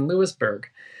Sydney and Louisbourg.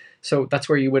 So that's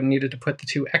where you would have needed to put the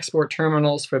two export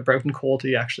terminals for Broughton coal to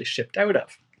be actually shipped out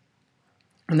of.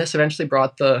 And this eventually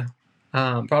brought a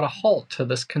halt to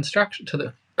this construction, to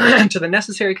the to the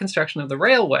necessary construction of the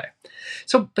railway.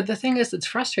 So, but the thing is, that's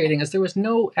frustrating, is there was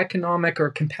no economic or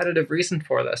competitive reason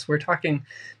for this. We're talking,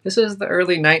 this is the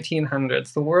early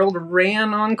 1900s. The world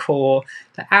ran on coal.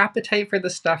 The appetite for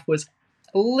this stuff was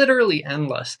literally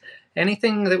endless.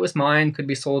 Anything that was mined could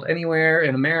be sold anywhere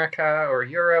in America or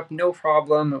Europe, no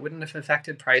problem. It wouldn't have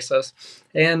affected prices.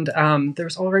 And there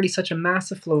was already such a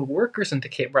massive flow of workers into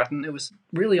Cape Breton, it was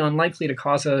really unlikely to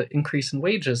cause an increase in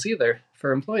wages either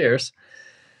for employers.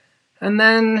 And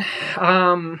then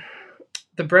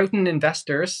the Broughton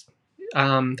investors,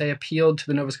 they appealed to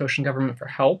the Nova Scotian government for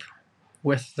help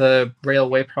with the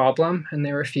railway problem, and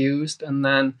they refused. And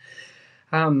then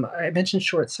I mentioned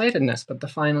short-sightedness, but the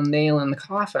final nail in the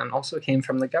coffin also came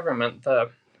from the government.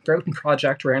 The Broughton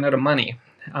project ran out of money.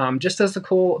 Just as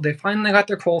they finally got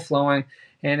their coal flowing,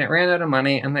 and it ran out of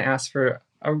money, and they asked for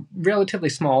a relatively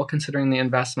small, considering the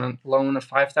investment, loan of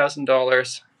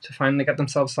 $5,000 to finally get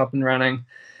themselves up and running.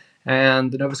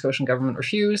 And the Nova Scotian government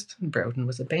refused, and Broughton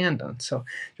was abandoned. So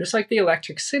just like the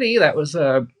Electric City, that was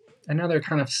another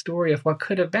kind of story of what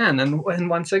could have been. And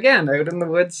once again, out in the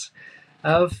woods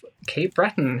of Cape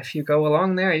Breton, if you go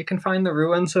along there, you can find the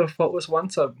ruins of what was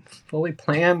once a fully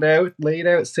planned out, laid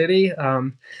out city.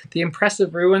 The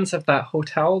impressive ruins of that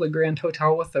hotel, the Grand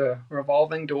Hotel with the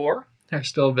revolving door, are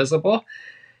still visible.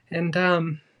 And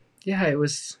it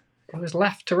was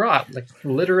left to rot, like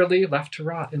literally left to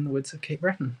rot in the woods of Cape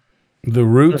Breton. The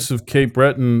roots of Cape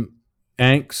Breton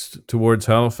angst towards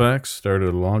Halifax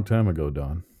started a long time ago,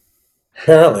 Don.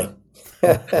 Apparently.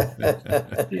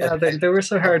 Yeah, there were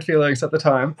some hard feelings at the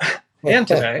time and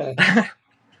today.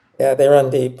 Yeah, they run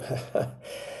deep.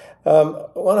 I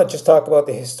want to just talk about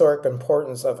the historic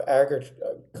importance of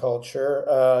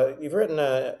agriculture. You've written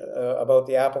about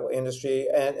the apple industry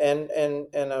and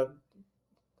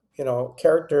a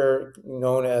character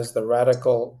known as the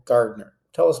radical gardener.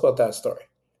 Tell us about that story.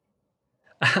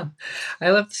 I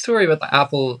love the story about the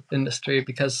apple industry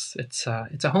because it's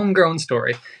a homegrown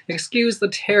story. Excuse the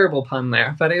terrible pun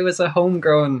there, but it was a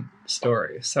homegrown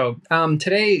story. So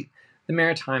today, the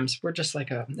Maritimes were just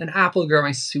like an apple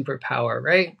growing superpower,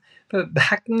 right? But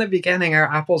back in the beginning, our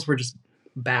apples were just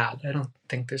bad. I don't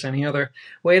think there's any other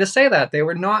way to say that. They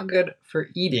were not good for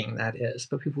eating, that is,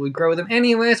 but people would grow them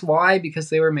anyways. Why?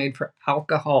 Because they were made for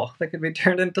alcohol. They could be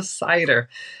turned into cider.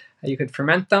 You could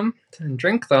ferment them and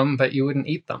drink them, but you wouldn't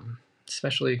eat them,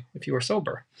 especially if you were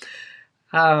sober.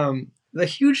 The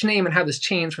huge name and how this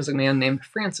changed was a man named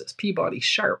Francis Peabody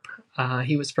Sharp.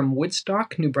 He was from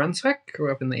Woodstock, New Brunswick,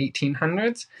 grew up in the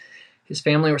 1800s. His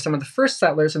family were some of the first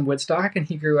settlers in Woodstock, and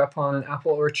he grew up on an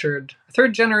apple orchard, a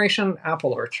third-generation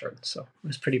apple orchard. So it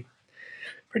was pretty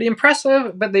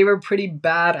impressive, but they were pretty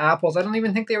bad apples. I don't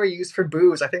even think they were used for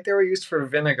booze. I think they were used for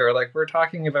vinegar. Like, we're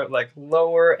talking about like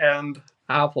lower-end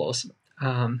apples.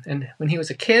 And when he was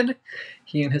a kid,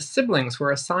 he and his siblings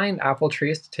were assigned apple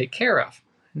trees to take care of,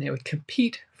 and they would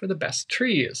compete for the best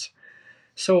trees.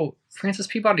 So Francis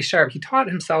Peabody Sharp, he taught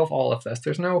himself all of this.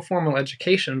 There's no formal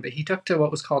education, but he took to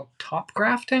what was called top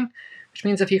grafting, which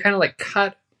means if you kind of like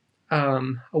cut a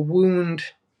wound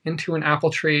into an apple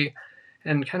tree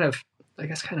and kind of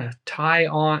tie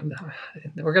on.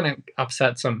 We're going to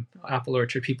upset some apple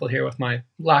orchard people here with my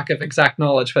lack of exact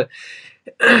knowledge, but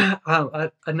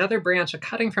another branch, a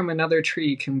cutting from another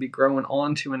tree, can be grown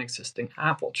onto an existing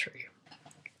apple tree.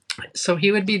 So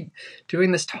he would be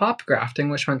doing this top grafting,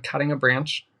 which meant cutting a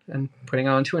branch and putting it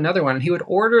onto another one. And he would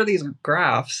order these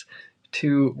grafts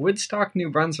to Woodstock, New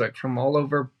Brunswick, from all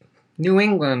over New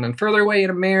England and further away in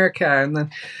America, and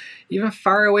then even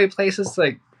far away places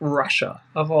like Russia,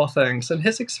 of all things. And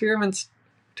his experiments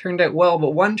turned out well,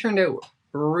 but one turned out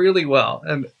really well.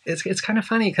 And it's kind of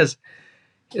funny because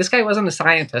this guy wasn't a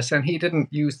scientist, and he didn't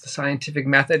use the scientific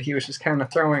method. He was just kind of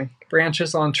throwing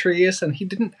branches on trees, and he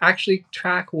didn't actually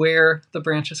track where the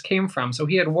branches came from. So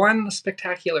he had one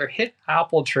spectacular hit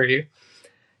apple tree,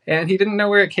 and he didn't know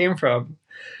where it came from.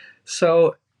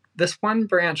 So this one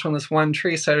branch on this one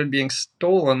tree started being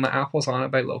stolen, the apples on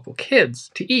it, by local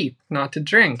kids to eat, not to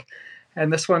drink.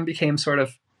 And this one became sort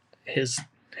of his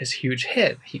his huge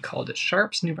hit. He called it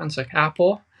Sharp's New Brunswick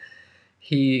apple.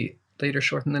 He later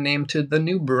shortened the name to the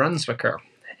New Brunswicker.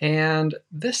 And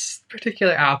this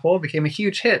particular apple became a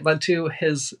huge hit, led to a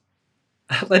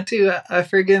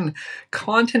friggin'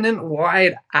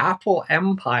 continent-wide apple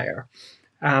empire.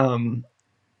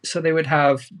 So they would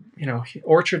have,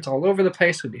 orchards all over the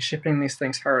place, would be shipping these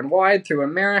things far and wide through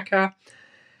America.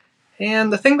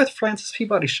 And the thing with Francis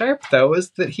Peabody Sharp, though,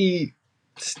 is that he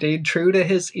stayed true to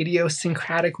his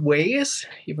idiosyncratic ways,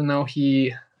 even though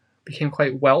he became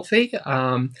quite wealthy.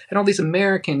 And all these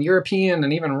American, European,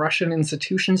 and even Russian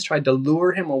institutions tried to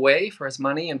lure him away for his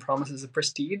money and promises of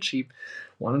prestige. He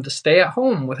wanted to stay at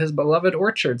home with his beloved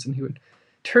orchards, and he would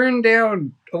turn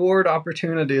down award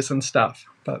opportunities and stuff.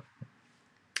 But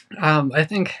I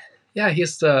think,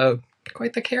 he's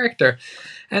quite the character.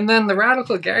 And then the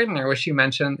radical gardener, which you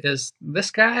mentioned, is this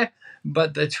guy,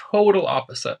 but the total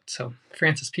opposite. So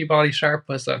Francis Peabody Sharp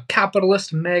was a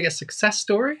capitalist mega success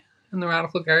story, and the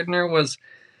radical gardener was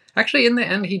actually, in the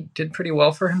end, he did pretty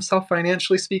well for himself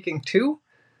financially speaking too,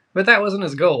 but that wasn't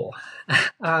his goal.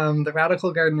 The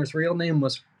radical gardener's real name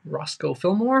was Roscoe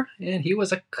Fillmore, and he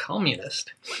was a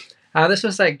communist. This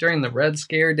was like during the Red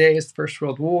Scare days, the First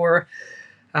World War,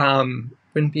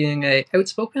 when being an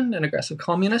outspoken and aggressive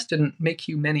communist didn't make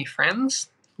you many friends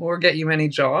or get you many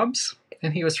jobs.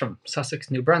 And he was from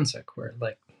Sussex, New Brunswick, where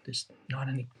it's not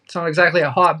exactly a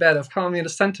hotbed of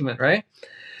communist sentiment, right?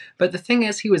 But the thing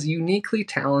is, he was uniquely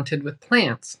talented with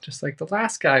plants, just like the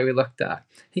last guy we looked at.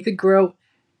 He could grow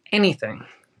anything,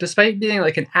 despite being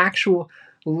like an actual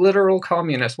literal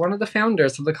communist, one of the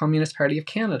founders of the Communist Party of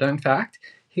Canada, in fact.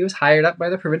 He was hired up by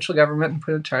the provincial government and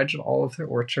put in charge of all of their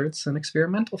orchards and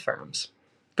experimental farms.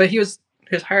 But his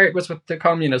heart was with the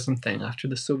communism thing. After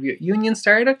the Soviet Union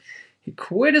started, he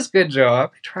quit his good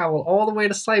job. He traveled all the way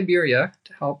to Siberia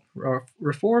to help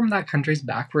reform that country's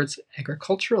backwards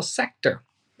agricultural sector.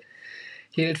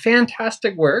 He did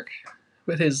fantastic work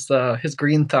with his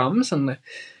green thumbs, and the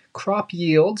crop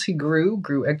yields he grew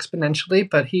exponentially.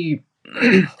 But he,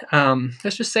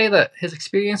 let's just say that his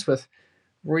experience with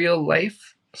real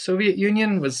life Soviet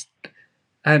Union was,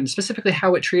 and specifically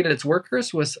how it treated its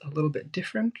workers, was a little bit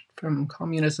different from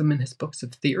communism in his books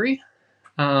of theory.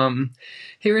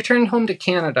 He returned home to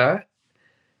Canada,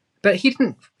 but he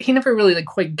never really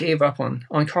quite gave up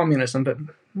on communism, but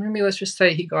maybe let's just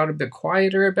say he got a bit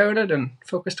quieter about it and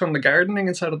focused on the gardening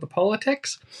instead of the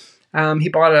politics. He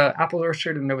bought an apple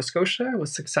orchard in Nova Scotia,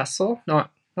 was successful,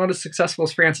 not as successful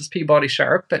as Francis Peabody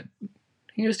Sharp, but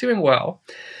he was doing well.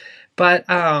 But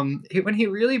when he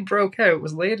really broke out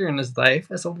was later in his life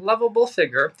as a lovable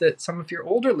figure that some of your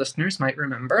older listeners might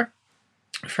remember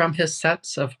from his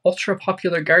sets of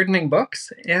ultra-popular gardening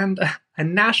books and a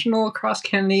national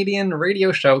cross-Canadian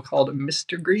radio show called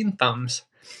Mr. Green Thumbs.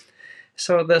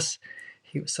 So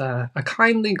he was a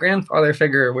kindly grandfather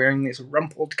figure wearing these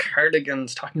rumpled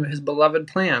cardigans, talking about his beloved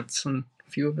plants, and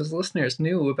a few of his listeners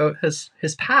knew about his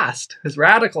past, his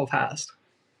radical past.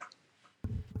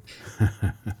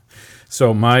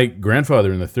 So my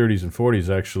grandfather in the 30s and 40s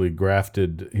actually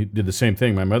he did the same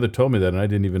thing. My mother told me that, and I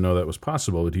didn't even know that was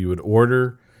possible, that he would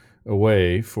order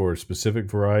away for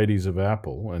specific varieties of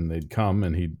apple, and they'd come,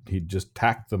 and he'd just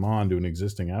tack them on to an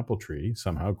existing apple tree,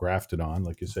 somehow graft it on,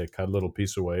 like you say, cut a little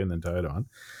piece away and then tie it on.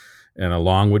 And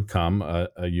along would come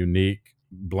a unique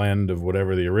blend of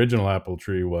whatever the original apple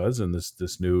tree was, and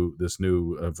this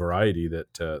new variety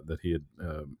that he had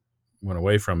went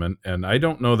away from. And I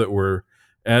don't know that we're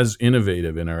as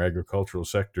innovative in our agricultural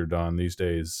sector, Don, these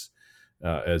days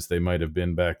as they might have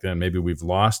been back then. Maybe we've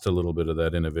lost a little bit of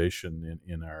that innovation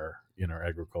in our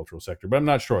agricultural sector, but I'm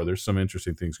not sure. There's some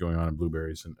interesting things going on in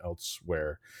blueberries and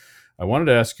elsewhere. I wanted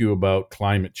to ask you about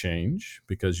climate change,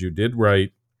 because you did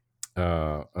write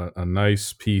a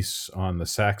nice piece on the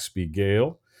Saxby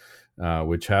Gale,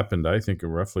 which happened, I think,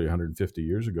 roughly 150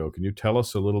 years ago. Can you tell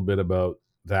us a little bit about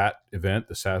that event,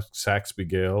 the Saxby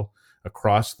Gale,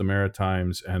 across the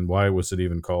Maritimes, and why was it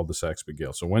even called the Saxby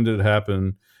Gale? So when did it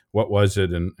happen? What was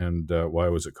it, and why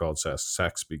was it called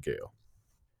Saxby Gale?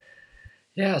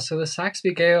 Yeah, so the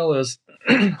Saxby Gale is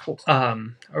a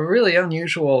really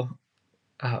unusual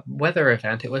weather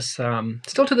event. It was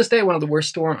still to this day one of the worst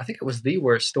storm. I think it was the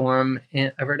worst storm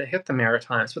ever to hit the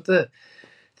Maritimes. But the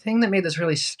thing that made this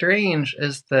really strange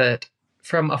is that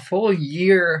from a full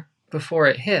year before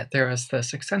it hit, there was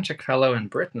this eccentric fellow in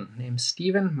Britain named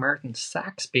Stephen Martin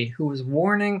Saxby who was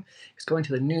warning, he was going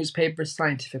to the newspapers,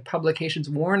 scientific publications,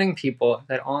 warning people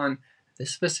that on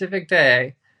this specific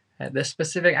day, at this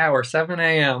specific hour, 7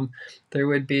 a.m., there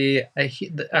would be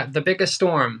the biggest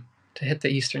storm to hit the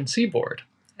eastern seaboard.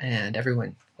 and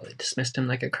everyone, well, they dismissed him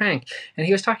like a crank. And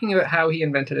he was talking about how he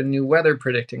invented a new weather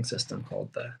predicting system called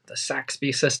the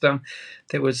Saxby system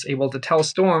that was able to tell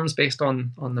storms based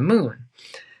on the moon.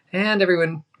 And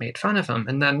everyone made fun of him.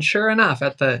 And then sure enough,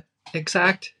 at the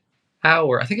exact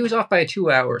hour, I think he was off by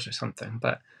 2 hours or something,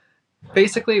 but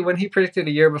basically when he predicted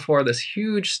a year before, this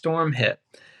huge storm hit.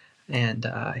 And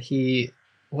it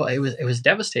was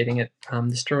devastating. It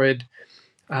destroyed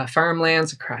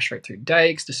farmlands, it crashed right through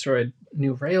dikes, destroyed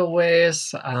new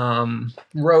railways,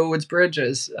 roads,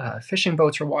 bridges, fishing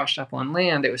boats were washed up on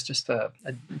land. It was just a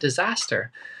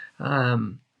disaster.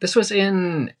 This was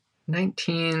in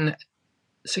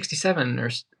 1867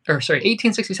 or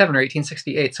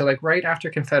 1868, so like right after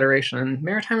Confederation. And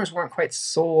Maritimers weren't quite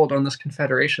sold on this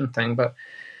Confederation thing, but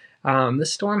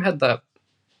this storm had the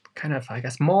kind of, I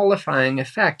guess, mollifying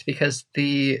effect, because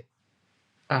the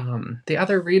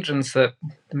other regions that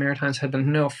the Maritimes had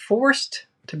been forced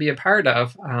to be a part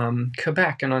of,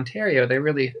 Quebec and Ontario, they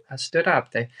really stood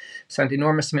up. They sent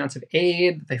enormous amounts of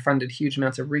aid. They funded huge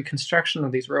amounts of reconstruction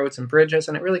of these roads and bridges,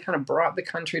 and it really kind of brought the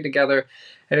country together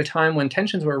at a time when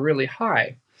tensions were really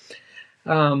high.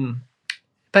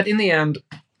 But in the end,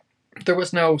 there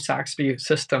was no Saxby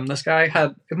system. This guy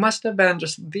it must have been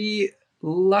just the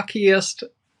luckiest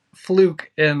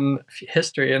fluke in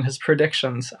history in his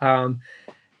predictions.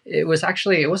 It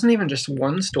wasn't even just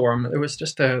one storm. It was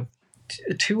just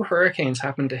two hurricanes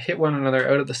happened to hit one another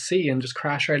out of the sea and just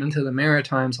crash right into the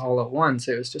Maritimes all at once.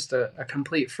 It was just a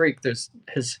complete freak.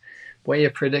 His way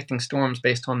of predicting storms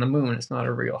based on the moon is not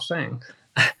a real thing.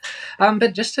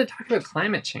 But just to talk about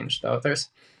climate change, though,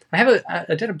 I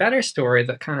did a better story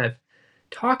that kind of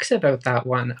talks about that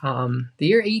one. The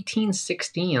year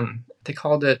 1816, they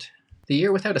called it the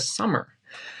year without a summer.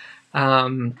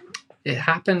 It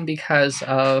happened because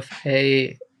of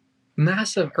a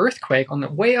massive earthquake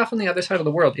way off on the other side of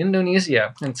the world,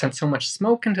 Indonesia, and sent so much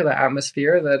smoke into the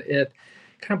atmosphere that it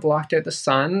kind of blocked out the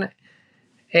sun.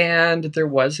 And there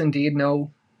was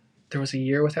a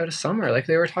year without a summer. Like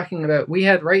they were talking about, we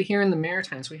had right here in the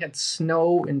Maritimes, we had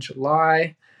snow in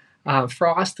July,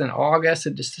 frost in August.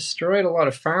 It just destroyed a lot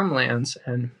of farmlands.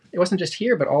 And it wasn't just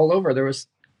here, but all over. There was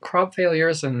crop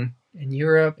failures in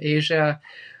Europe, Asia,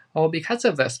 all because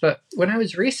of this. But when I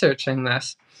was researching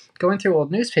this, going through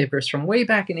old newspapers from way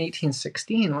back in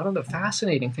 1816, one of the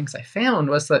fascinating things I found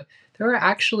was that there were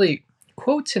actually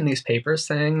quotes in these papers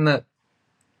saying that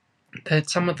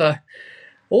some of the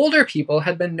older people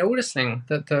had been noticing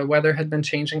that the weather had been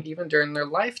changing even during their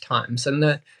lifetimes, and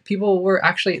that people were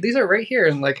actually, these are right here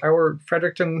in like our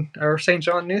Fredericton, our St.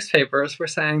 John newspapers, were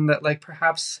saying that like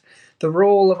perhaps the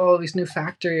role of all these new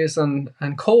factories and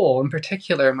coal in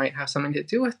particular might have something to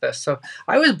do with this. So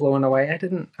I was blown away. I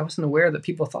wasn't aware that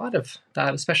people thought of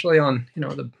that, especially on,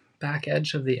 the back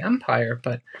edge of the empire.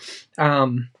 But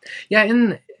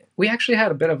we actually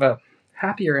had a bit of a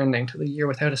happier ending to the year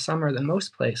without a summer than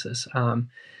most places,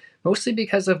 mostly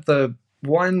because of the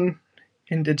one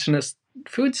indigenous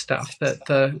food stuff that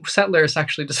the settlers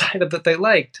actually decided that they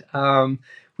liked,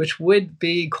 which would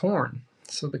be corn.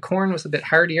 So the corn was a bit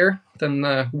hardier than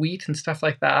the wheat and stuff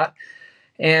like that.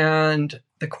 And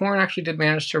the corn actually did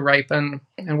manage to ripen.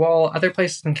 And while other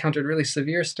places encountered really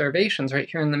severe starvations, right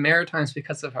here in the Maritimes,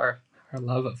 because of our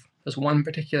love of this one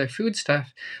particular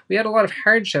foodstuff, we had a lot of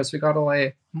hardships. We got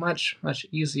away much, much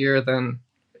easier than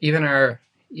even our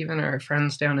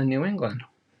friends down in New England.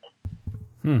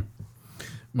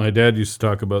 My dad used to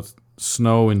talk about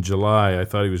snow in July. I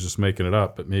thought he was just making it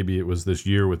up, but maybe it was this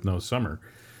year with no summer,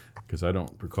 because I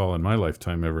don't recall in my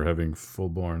lifetime ever having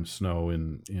full-born snow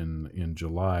in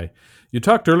July. You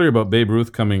talked earlier about Babe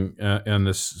Ruth coming and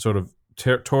this sort of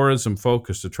tourism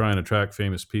focus to try and attract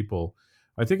famous people.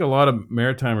 I think a lot of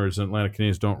Maritimers and Atlantic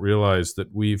Canadians don't realize that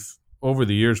over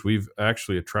the years, we've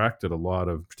actually attracted a lot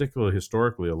of, particularly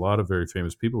historically, a lot of very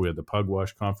famous people. We had the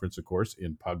Pugwash Conference, of course,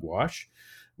 in Pugwash,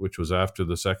 which was after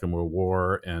the Second World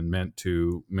War and meant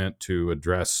to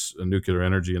address nuclear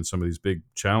energy and some of these big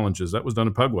challenges. That was done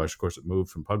in Pugwash. Of course, it moved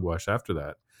from Pugwash after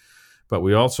that. But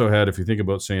we also had, if you think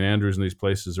about St. Andrews and these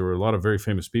places, there were a lot of very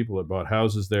famous people that bought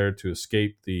houses there to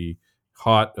escape the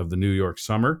hot of the New York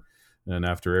summer. And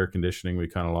after air conditioning, we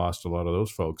kind of lost a lot of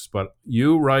those folks. But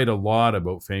you write a lot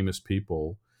about famous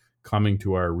people coming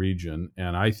to our region,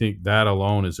 and I think that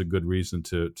alone is a good reason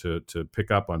to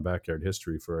pick up on backyard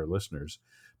history for our listeners.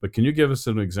 But can you give us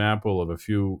an example of a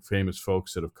few famous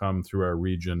folks that have come through our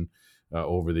region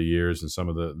over the years and some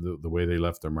of the way they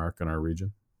left their mark on our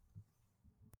region?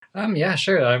 Yeah,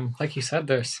 sure. Like you said,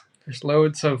 there's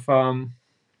loads of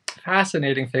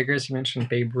fascinating figures. You mentioned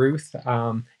Babe Ruth.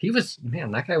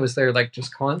 That guy was there like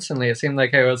just constantly. It seemed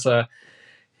like it was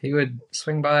he would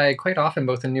swing by quite often,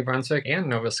 both in New Brunswick and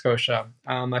Nova Scotia.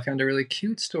 I found a really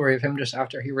cute story of him just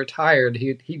after he retired.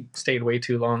 He stayed way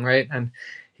too long, right? And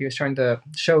he was trying to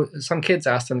show, some kids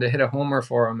asked him to hit a homer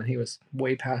for him, and he was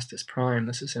way past his prime.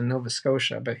 This is in Nova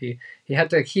Scotia, but he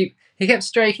kept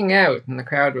striking out, and the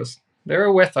crowd they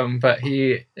were with him, but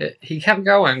he kept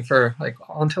going for like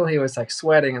until he was like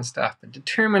sweating and stuff, but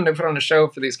determined to put on a show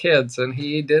for these kids, and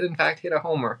he did in fact hit a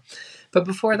homer. But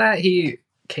before that, he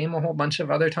came a whole bunch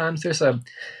of other times. There's a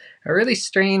really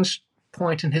strange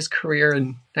point in his career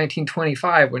in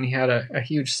 1925 when he had a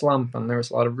huge slump, and there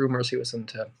was a lot of rumors he was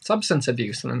into substance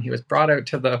abuse, and then he was brought out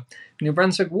to the New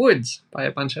Brunswick woods by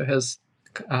a bunch of his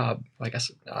I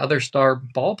guess other star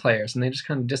ball players, and they just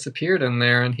kind of disappeared in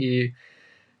there, and he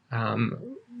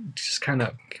just kind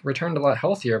of returned a lot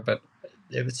healthier. But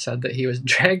it was said that he was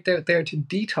dragged out there to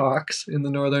detox in the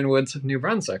northern woods of New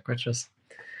Brunswick, which is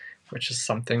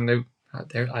something that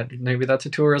maybe that's a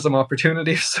tourism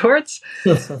opportunity of sorts.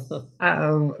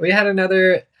 We had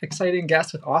another exciting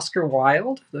guest with Oscar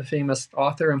Wilde, the famous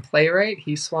author and playwright.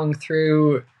 He swung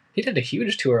through. He did a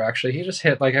huge tour, actually. He just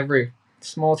hit like every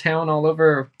small town all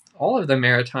over all of the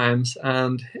Maritimes,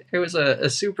 and it was a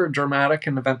super dramatic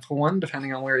and eventful one,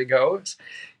 depending on where he goes.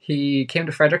 He came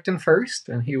to Fredericton first,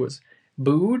 and he was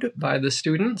booed by the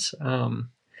students.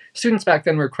 Students back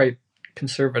then were quite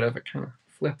conservative. It kind of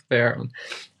flipped there.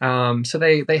 So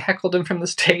they heckled him from the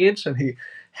stage, and he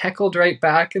heckled right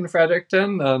back in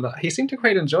Fredericton. He seemed to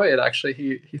quite enjoy it, actually.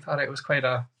 He thought it was quite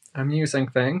a amusing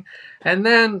thing. And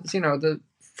then, the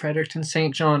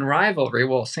Fredericton-St. John rivalry.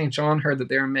 Well, St. John heard that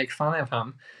they were make fun of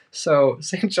him. So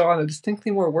St. John, a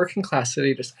distinctly more working class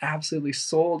city, just absolutely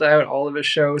sold out all of his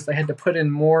shows. They had to put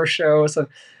in more shows. And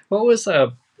what was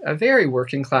a very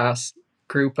working class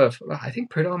group of, I think,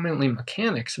 predominantly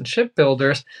mechanics and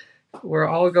shipbuilders, were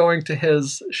all going to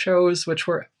his shows,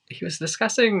 he was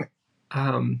discussing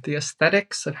the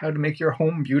aesthetics of how to make your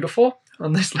home beautiful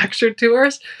on these lecture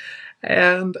tours.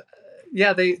 And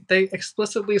yeah, they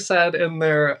explicitly said in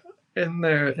their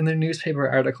newspaper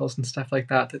articles and stuff like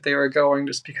that they were going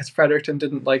just because Fredericton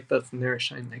didn't like this, and they were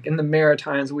saying, like, in the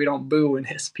Maritimes we don't boo and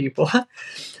hiss people.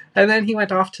 And then he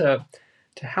went off to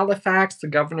Halifax. The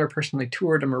governor personally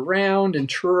toured him around. In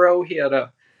Truro, he had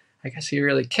I guess he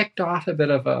really kicked off a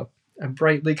bit of a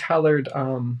brightly colored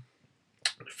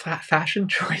fashion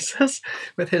choices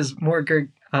with his more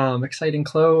exciting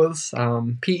clothes.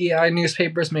 PEI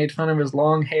newspapers made fun of his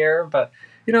long hair, but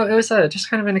it was just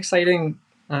kind of an exciting.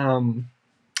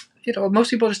 Most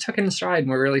people just took it in stride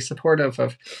and were really supportive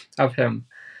of him,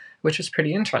 which is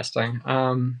pretty interesting.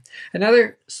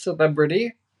 Another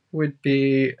celebrity would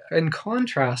be, in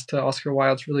contrast to Oscar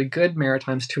Wilde's really good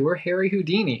Maritimes tour, Harry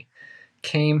Houdini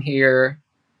came here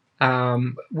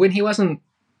when he wasn't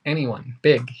anyone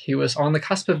big. He was on the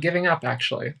cusp of giving up,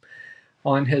 actually,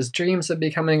 on his dreams of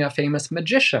becoming a famous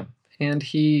magician. And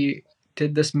he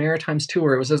did this Maritimes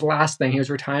tour. It was his last thing. He was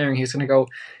retiring. He was going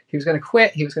to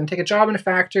quit. He was going to take a job in a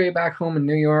factory back home in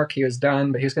New York. He was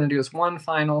done, but he was going to do this one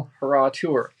final hurrah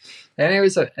tour. And it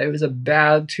was a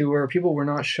bad tour. People were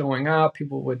not showing up.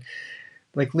 People would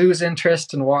lose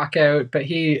interest and walk out. But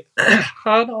he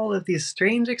had all of these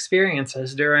strange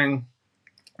experiences during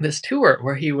this tour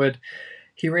where he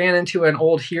ran into an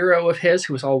old hero of his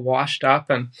who was all washed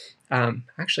up, and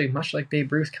actually, much like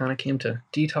Babe Ruth, kind of came to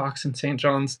detox in St.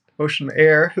 John's ocean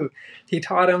air. He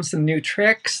taught him some new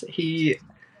tricks. He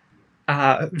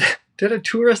did a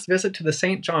tourist visit to the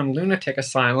St. John Lunatic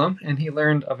Asylum, and he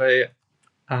learned of a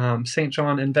St.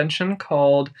 John invention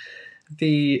called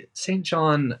the St.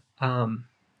 John.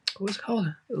 What was it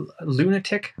called?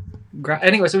 Lunatic.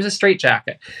 Anyways, it was a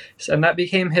straitjacket, and that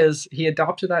became he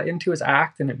adopted that into his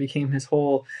act, and it became his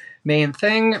whole main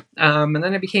thing. And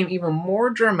then it became even more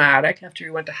dramatic after he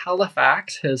went to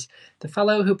Halifax. The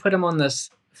fellow who put him on this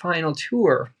final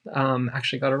tour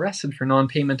actually got arrested for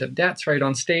non-payment of debts right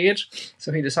on stage.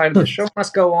 So he decided the show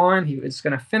must go on. He was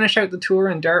going to finish out the tour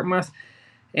in Dartmouth,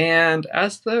 and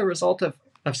as the result of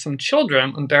some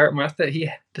children in Dartmouth, that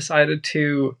he decided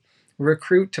to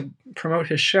recruit to promote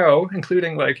his show,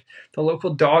 including the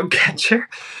local dog catcher.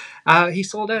 He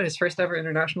sold out his first ever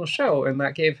international show, and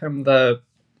that gave him the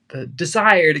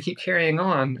desire to keep carrying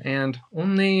on. And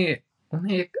only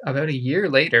about a year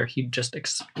later, he just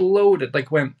exploded,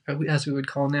 went, as we would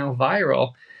call now,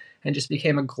 viral, and just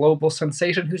became a global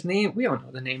sensation whose name, we all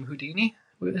know the name Houdini.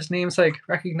 His name's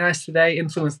recognized today,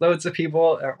 influenced loads of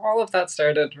people, and all of that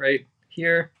started right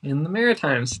here in the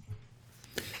Maritimes.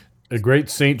 A great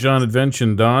St. John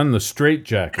invention, Don, the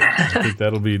straitjacket. I think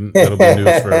that'll be news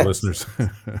for our listeners.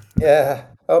 Yeah.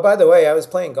 Oh, by the way, I was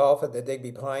playing golf at the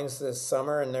Digby Pines this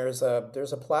summer, and there's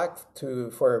a plaque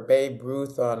for Babe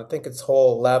Ruth on, I think it's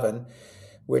hole 11,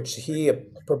 which he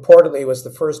purportedly was the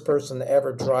first person to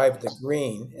ever drive the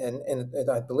green, and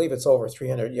I believe it's over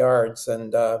 300 yards,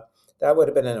 and that would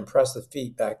have been an impressive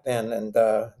feat back then. And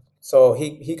so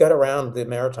he got around the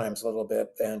Maritimes a little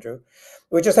bit, Andrew.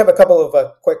 We just have a couple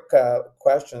of quick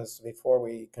questions before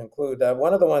we conclude.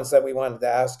 One of the ones that we wanted to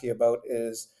ask you about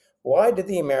is, why did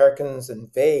the Americans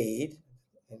invade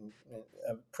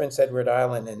Prince Edward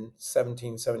Island in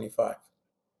 1775?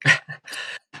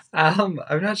 I'm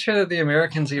not sure that the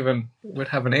Americans even would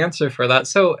have an answer for that.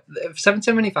 So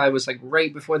 775 was like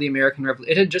right before the American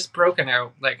Revolution. It had just broken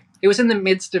out. Like it was in the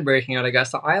midst of breaking out, I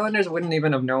guess. The islanders wouldn't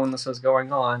even have known this was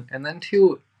going on. And then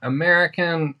two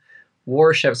American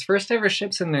warships, first ever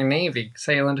ships in their navy,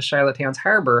 sail into Charlottetown's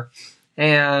harbor,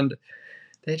 and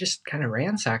they just kind of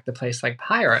ransacked the place like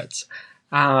pirates.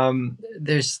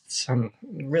 There's some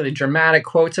really dramatic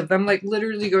quotes of them, like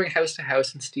literally going house to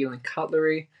house and stealing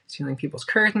cutlery, stealing people's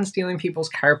curtains, stealing people's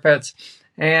carpets.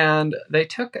 And they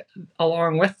took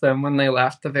along with them when they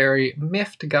left the very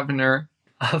miffed governor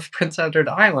of Prince Edward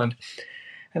Island.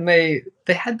 And they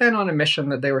had been on a mission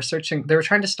that they were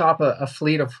trying to stop a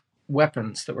fleet of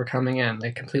weapons that were coming in.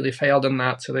 They completely failed in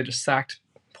that, so they just sacked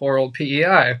poor old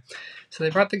PEI. So they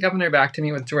brought the governor back to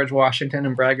meet with George Washington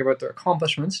and brag about their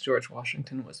accomplishments. George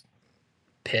Washington was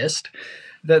pissed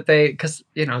that because,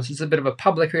 this is a bit of a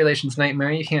public relations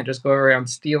nightmare. You can't just go around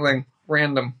stealing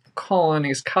random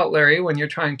colonies' cutlery when you're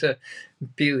trying to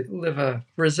live a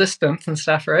resistance and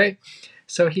stuff, right?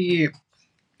 So he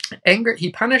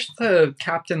punished the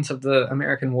captains of the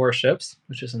American warships,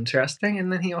 which is interesting,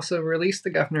 and then he also released the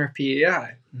governor of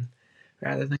PEI.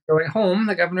 Rather than going home,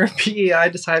 the governor of PEI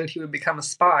decided he would become a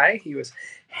spy. He was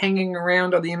hanging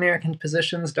around all the American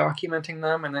positions, documenting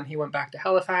them, and then he went back to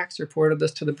Halifax, reported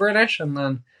this to the British, and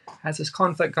then as this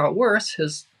conflict got worse,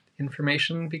 his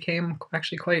information became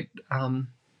actually quite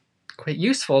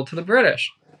useful to the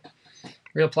British.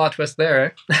 Real plot twist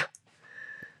there, eh?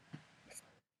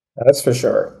 That's for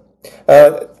sure.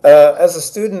 As a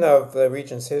student of the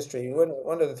region's history,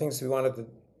 one of the things we wanted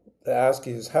to ask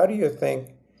you is, how do you think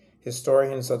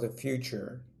historians of the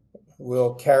future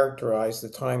will characterize the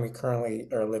time we currently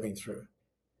are living through?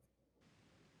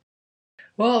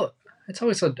 Well, it's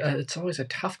always a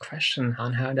tough question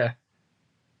on how to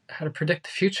predict the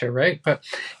future, right? But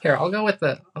here, I'll go with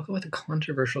a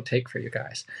controversial take for you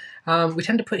guys. We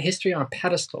tend to put history on a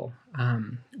pedestal.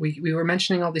 We were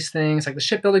mentioning all these things like the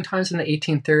shipbuilding times in the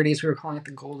 1830s. We were calling it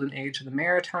the golden age of the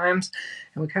Maritimes,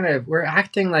 and we're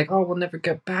acting like, oh, we'll never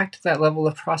get back to that level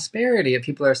of prosperity that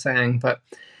people are saying. But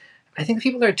I think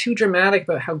people are too dramatic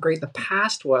about how great the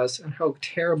past was and how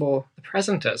terrible the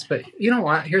present is. But you know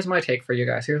what? Here's my take for you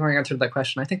guys. Here's my answer to that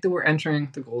question. I think that we're entering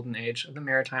the golden age of the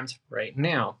Maritimes right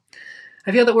now.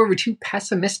 I feel that we're too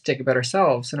pessimistic about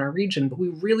ourselves and our region, but we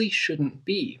really shouldn't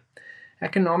be.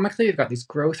 Economically, we've got these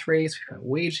growth rates, we've got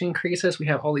wage increases, we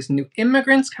have all these new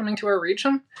immigrants coming to our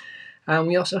region.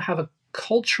 We also have a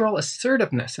cultural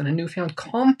assertiveness and a newfound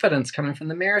confidence coming from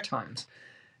the Maritimes.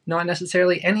 Not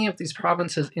necessarily any of these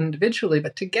provinces individually,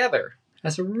 but together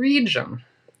as a region.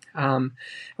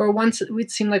 Or once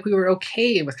it seemed like we were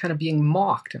okay with kind of being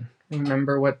mocked. And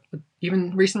remember what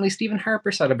even recently Stephen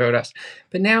Harper said about us.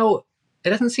 But now I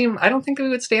don't think that we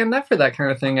would stand up for that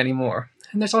kind of thing anymore.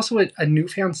 And there's also a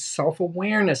newfound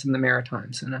self-awareness in the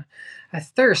Maritimes and a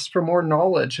thirst for more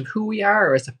knowledge of who we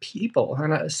are as a people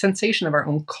and a sensation of our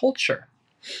own culture.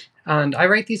 And I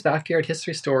write these backyard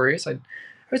history stories. I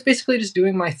was basically just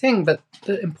doing my thing, but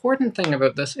the important thing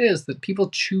about this is that people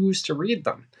choose to read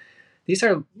them. These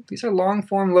are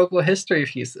long-form local history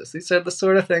pieces. These are the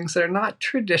sort of things that are not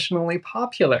traditionally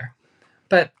popular.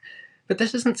 But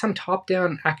this isn't some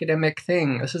top-down academic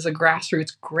thing. This is a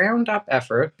grassroots, ground-up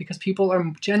effort because people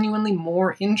are genuinely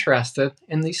more interested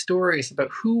in these stories about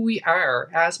who we are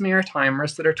as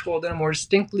Maritimers that are told in a more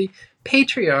distinctly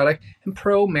patriotic and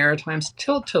pro-Maritimes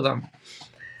tilt to them.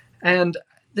 And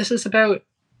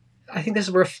I think this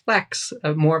reflects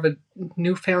more of a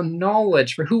newfound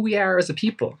knowledge for who we are as a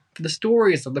people, for the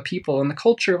stories of the people and the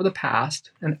culture of the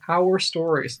past, and our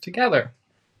stories together.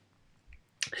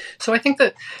 So I think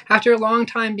that after a long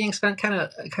time being spent kind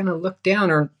of looked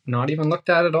down or not even looked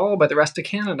at all by the rest of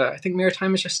Canada, I think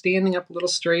Maritime is just standing up a little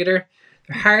straighter.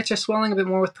 Their hearts are swelling a bit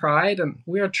more with pride, and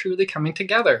we are truly coming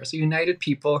together as a united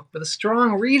people with a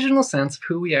strong regional sense of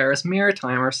who we are as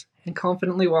Maritimers and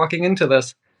confidently walking into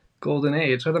this golden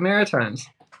age of the Maritimes.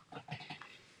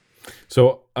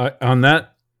 So on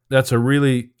that's a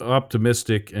really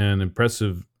optimistic and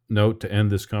impressive note to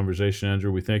end this conversation,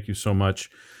 Andrew. We thank you so much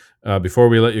Before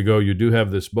we let you go, you do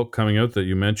have this book coming out that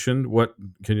you mentioned. What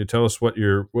can you tell us what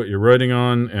you're writing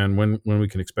on, and when we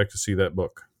can expect to see that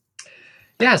book?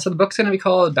 Yeah, so the book's going to be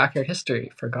called Backyard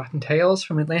History: Forgotten Tales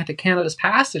from Atlantic Canada's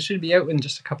Past. It should be out in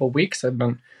just a couple of weeks. I've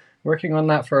been working on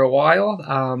that for a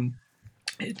while.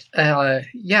 It's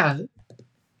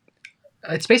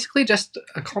basically just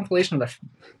a compilation of the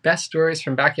best stories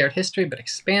from backyard history, but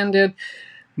expanded,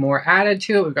 more added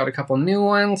to it. We've got a couple new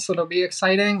ones, so it'll be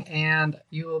exciting, and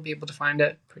you will be able to find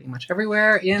it pretty much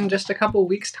everywhere in just a couple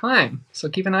weeks' time. So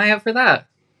keep an eye out for that.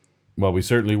 Well, we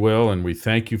certainly will, and we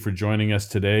thank you for joining us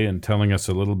today and telling us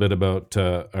a little bit about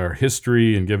our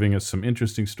history and giving us some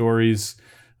interesting stories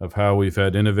of how we've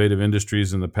had innovative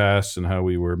industries in the past and how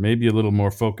we were maybe a little more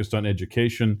focused on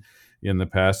education in the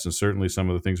past, and certainly some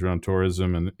of the things around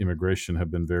tourism and immigration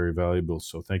have been very valuable.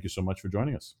 So thank you so much for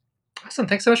joining us. Awesome.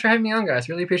 Thanks so much for having me on, guys.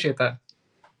 Really appreciate that.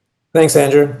 Thanks,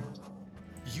 Andrew.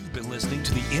 You've been listening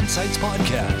to the Insights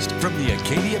Podcast from the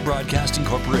Acadia Broadcasting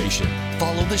Corporation.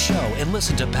 Follow the show and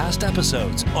listen to past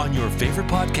episodes on your favorite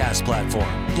podcast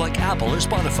platform, like Apple or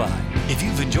Spotify. If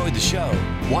you've enjoyed the show,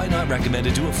 why not recommend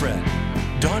it to a friend?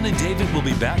 Don and David will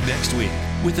be back next week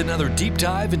with another deep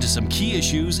dive into some key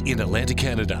issues in Atlantic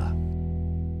Canada.